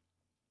destroyed,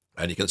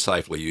 and you can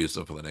safely use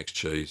them for the next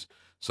cheese.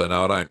 So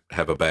no, I don't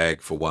have a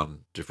bag for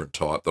one different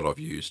type that I've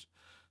used.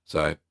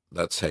 So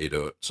that's how you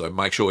do it. So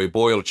make sure you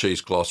boil a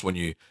cheesecloth when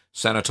you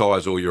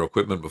sanitize all your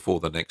equipment before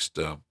the next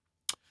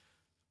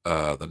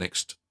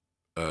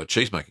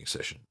cheese making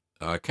session.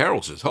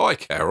 Carol says, hi,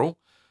 Carol.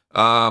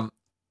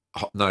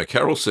 No,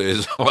 Carol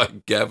says, hi,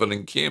 Gavin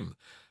and Kim.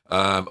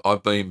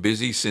 I've been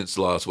busy since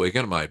last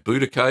weekend. I made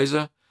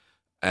Buddha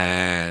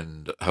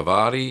and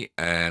Havarti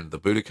and the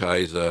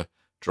Buddha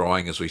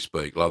drying as we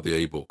speak. Love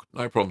the ebook.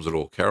 No problems at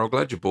all, Carol.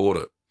 Glad you bought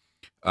it.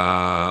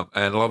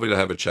 And lovely to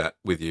have a chat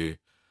with you.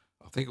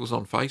 I think it was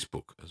on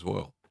Facebook as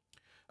well.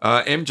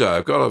 MJ,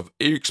 I've got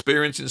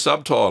experience in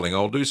subtitling.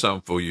 I'll do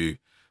some for you.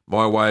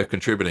 My way of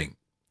contributing.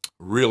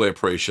 Really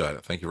appreciate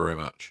it. Thank you very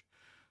much.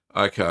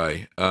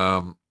 Okay.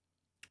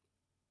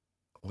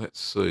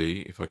 Let's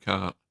see if I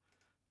can't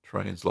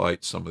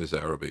translate some of this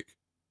Arabic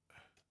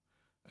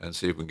and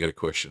see if we can get a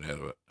question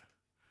out of it.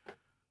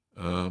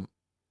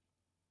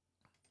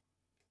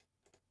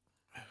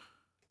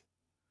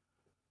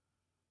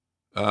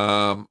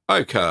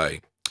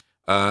 Okay.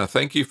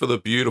 Thank you for the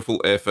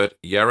beautiful effort.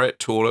 Yaret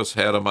taught us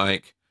how to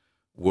make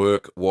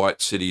work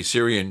white city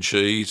Syrian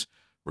cheese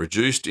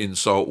reduced in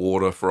salt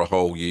water for a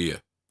whole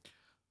year.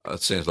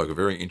 That sounds like a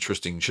very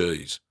interesting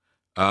cheese.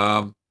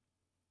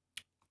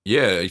 Yeah,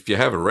 if you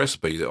have a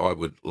recipe, I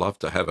would love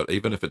to have it.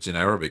 Even if it's in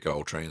Arabic,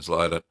 I'll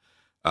translate it.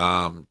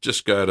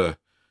 Just go to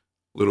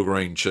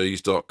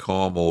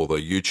littlegreencheese.com or the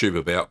YouTube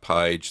About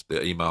page.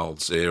 The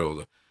email's there, or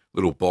the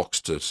little box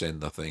to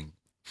send the thing.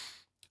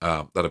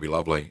 That'd be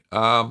lovely.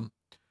 Shad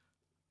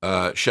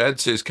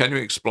says, can you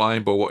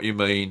explain by what you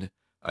mean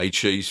a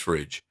cheese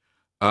fridge?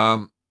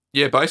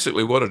 Yeah,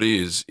 basically what it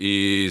is,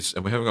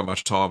 and we haven't got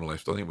much time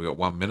left. I think we've got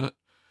 1 minute.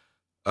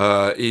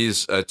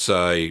 It's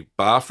a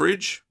bar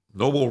fridge,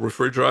 normal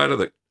refrigerator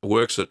that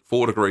works at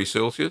 4 degrees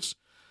Celsius,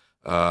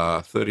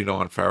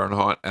 39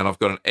 Fahrenheit, and I've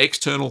got an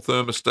external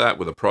thermostat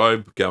with a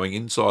probe going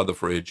inside the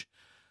fridge,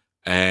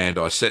 and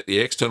I set the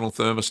external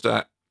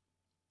thermostat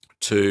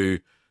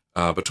to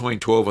between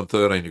 12 and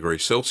 13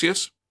 degrees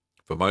Celsius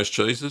for most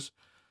cheeses,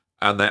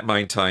 and that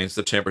maintains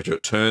the temperature.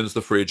 It turns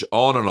the fridge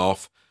on and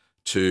off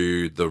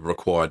to the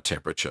required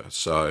temperature,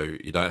 so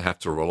you don't have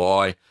to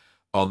rely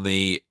on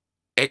the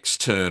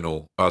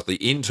internal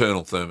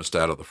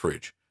thermostat of the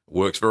fridge. It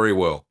works very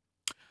well.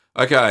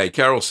 Okay,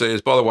 Carol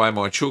says, by the way,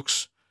 my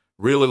chooks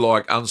Really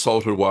like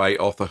unsalted whey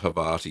off the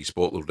Havarti,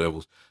 Sport Little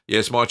Devils.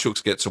 Yes, my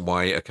chooks get some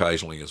whey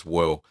occasionally as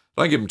well.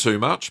 Don't give them too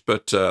much,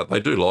 but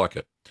they do like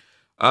it.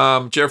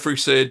 Jeffrey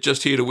said,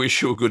 just here to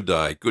wish you a good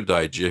day. Good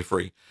day,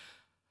 Jeffrey.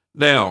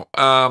 Now,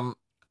 I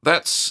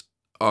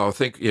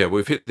think,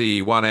 we've hit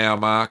the 1 hour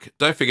mark.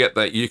 Don't forget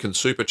that you can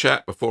super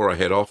chat before I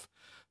head off.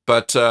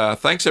 But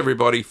thanks,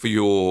 everybody, for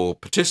your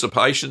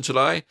participation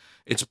today.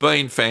 It's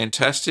been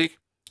fantastic.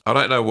 I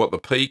don't know what the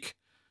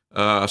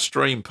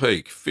stream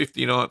peak,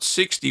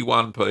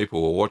 61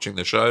 people were watching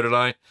the show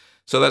today.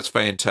 So that's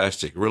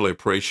fantastic. Really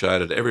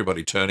appreciated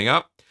everybody turning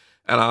up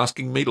and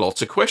asking me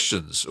lots of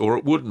questions. Or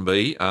it wouldn't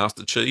be Ask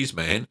the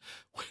Cheeseman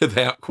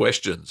without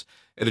questions.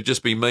 It'd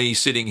just be me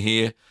sitting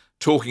here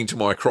talking to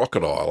my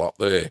crocodile up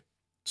there.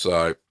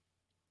 So,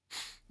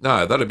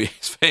 no, that'd be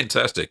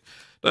fantastic.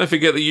 Don't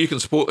forget that you can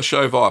support the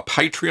show via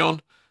Patreon.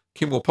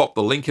 Kim will pop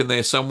the link in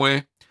there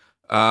somewhere.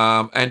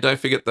 And don't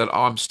forget that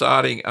I'm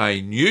starting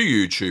a new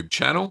YouTube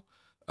channel,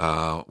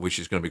 which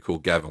is going to be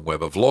called Gavin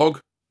Weber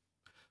Vlog.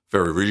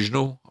 Very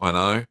original, I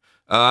know.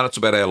 And it's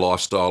about our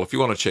lifestyle. If you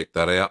want to check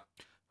that out,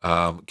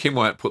 Kim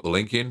won't put the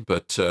link in,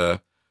 but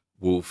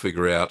we'll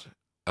figure out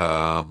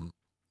how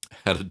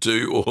to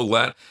do all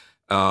that.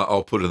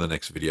 I'll put it in the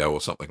next video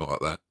or something like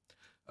that.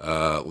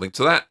 Link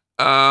to that.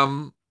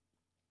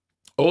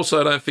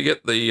 Also, don't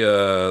forget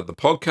the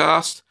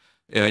podcast.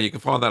 You can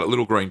find that at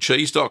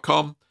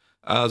littlegreencheese.com.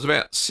 There's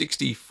about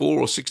 64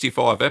 or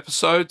 65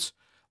 episodes.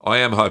 I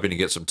am hoping to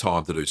get some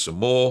time to do some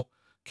more.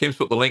 Kim's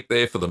put the link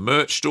there for the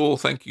merch store.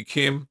 Thank you,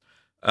 Kim.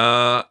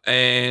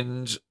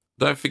 And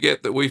don't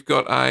forget that we've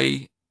got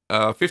a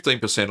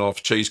 15%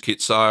 off cheese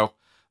kit sale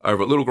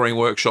over at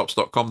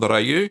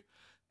littlegreenworkshops.com.au.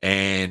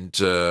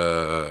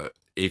 And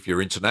if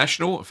you're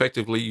international,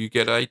 effectively you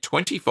get a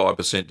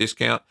 25%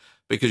 discount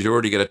because you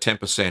already get a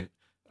 10%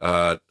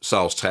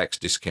 sales tax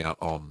discount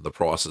on the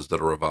prices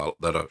that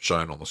are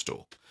shown on the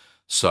store.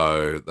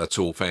 So that's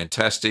all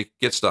fantastic.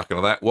 Get stuck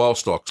into that while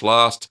stocks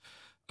last.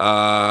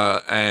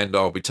 And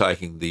I'll be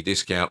taking the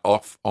discount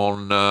off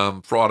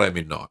on Friday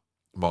midnight,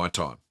 my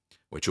time,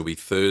 which will be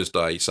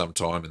Thursday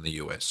sometime in the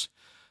US.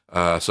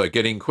 So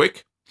get in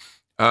quick.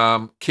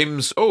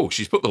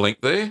 She's put the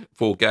link there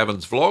for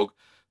Gavin's vlog.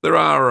 There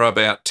are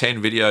about 10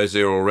 videos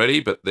there already,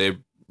 but they're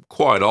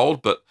quite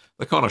old, but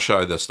they kind of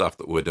show the stuff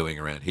that we're doing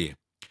around here.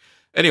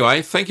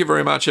 Anyway, thank you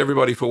very much,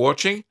 everybody, for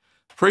watching.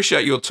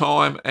 Appreciate your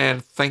time,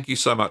 and thank you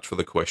so much for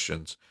the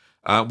questions.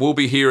 We'll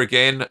be here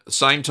again,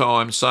 same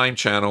time, same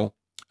channel,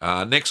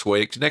 next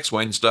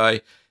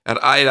Wednesday at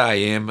 8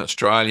 a.m.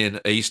 Australian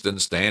Eastern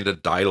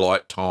Standard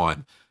Daylight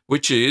Time,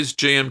 which is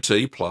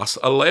GMT plus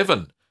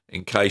 11,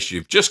 in case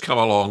you've just come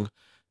along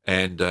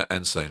and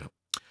seen it.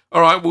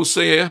 All right, we'll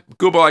see you.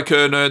 Goodbye,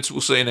 Curd Nerds. We'll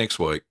see you next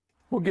week.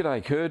 Well,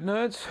 g'day, Curd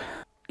Nerds.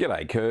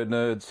 G'day, Curd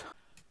Nerds.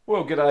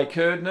 Well, g'day,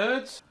 Curd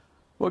Nerds.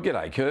 Well,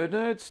 g'day, Curd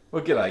Nerds.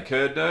 Well, g'day,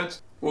 Curd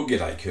Nerds. Well,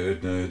 g'day,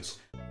 Curd Nerds.